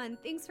 everyone!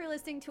 Thanks for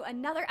listening to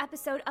another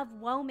episode of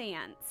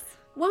Womance.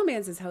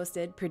 Womance is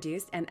hosted,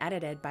 produced, and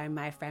edited by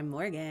my friend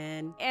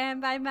Morgan.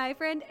 And by my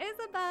friend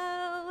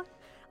Isabel.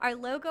 Our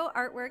logo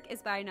artwork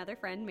is by another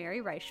friend,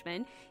 Mary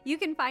Reichman. You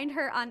can find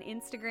her on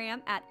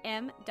Instagram at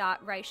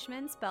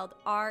m.reichman, spelled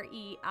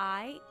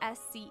REISCHMANN.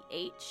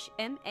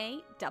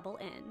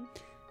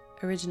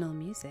 Original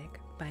music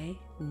by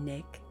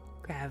Nick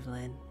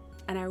Gravlin.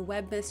 And our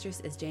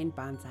webmistress is Jane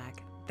Bonsack.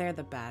 They're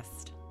the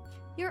best.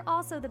 You're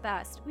also the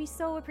best. We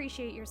so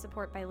appreciate your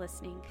support by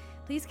listening.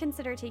 Please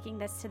consider taking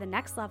this to the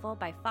next level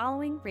by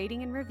following,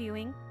 rating, and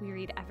reviewing. We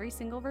read every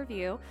single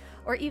review.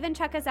 Or even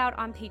check us out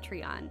on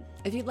Patreon.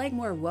 If you'd like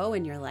more woe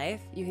in your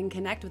life, you can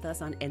connect with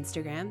us on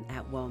Instagram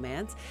at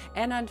Womance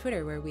and on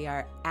Twitter where we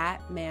are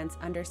at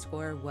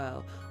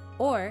mans_woe.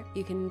 Or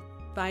you can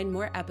find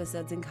more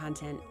episodes and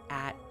content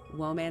at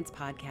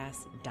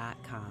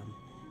womancepodcast.com.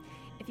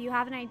 If you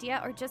have an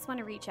idea or just want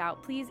to reach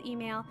out, please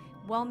email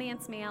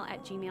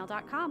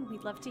womancemail@gmail.com.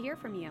 We'd love to hear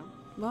from you.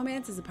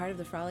 Womance is a part of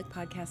the Frolic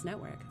Podcast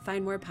Network.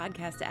 Find more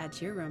podcasts to add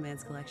to your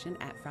romance collection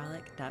at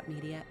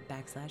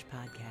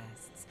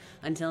frolic.media/podcasts.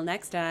 Until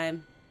next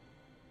time.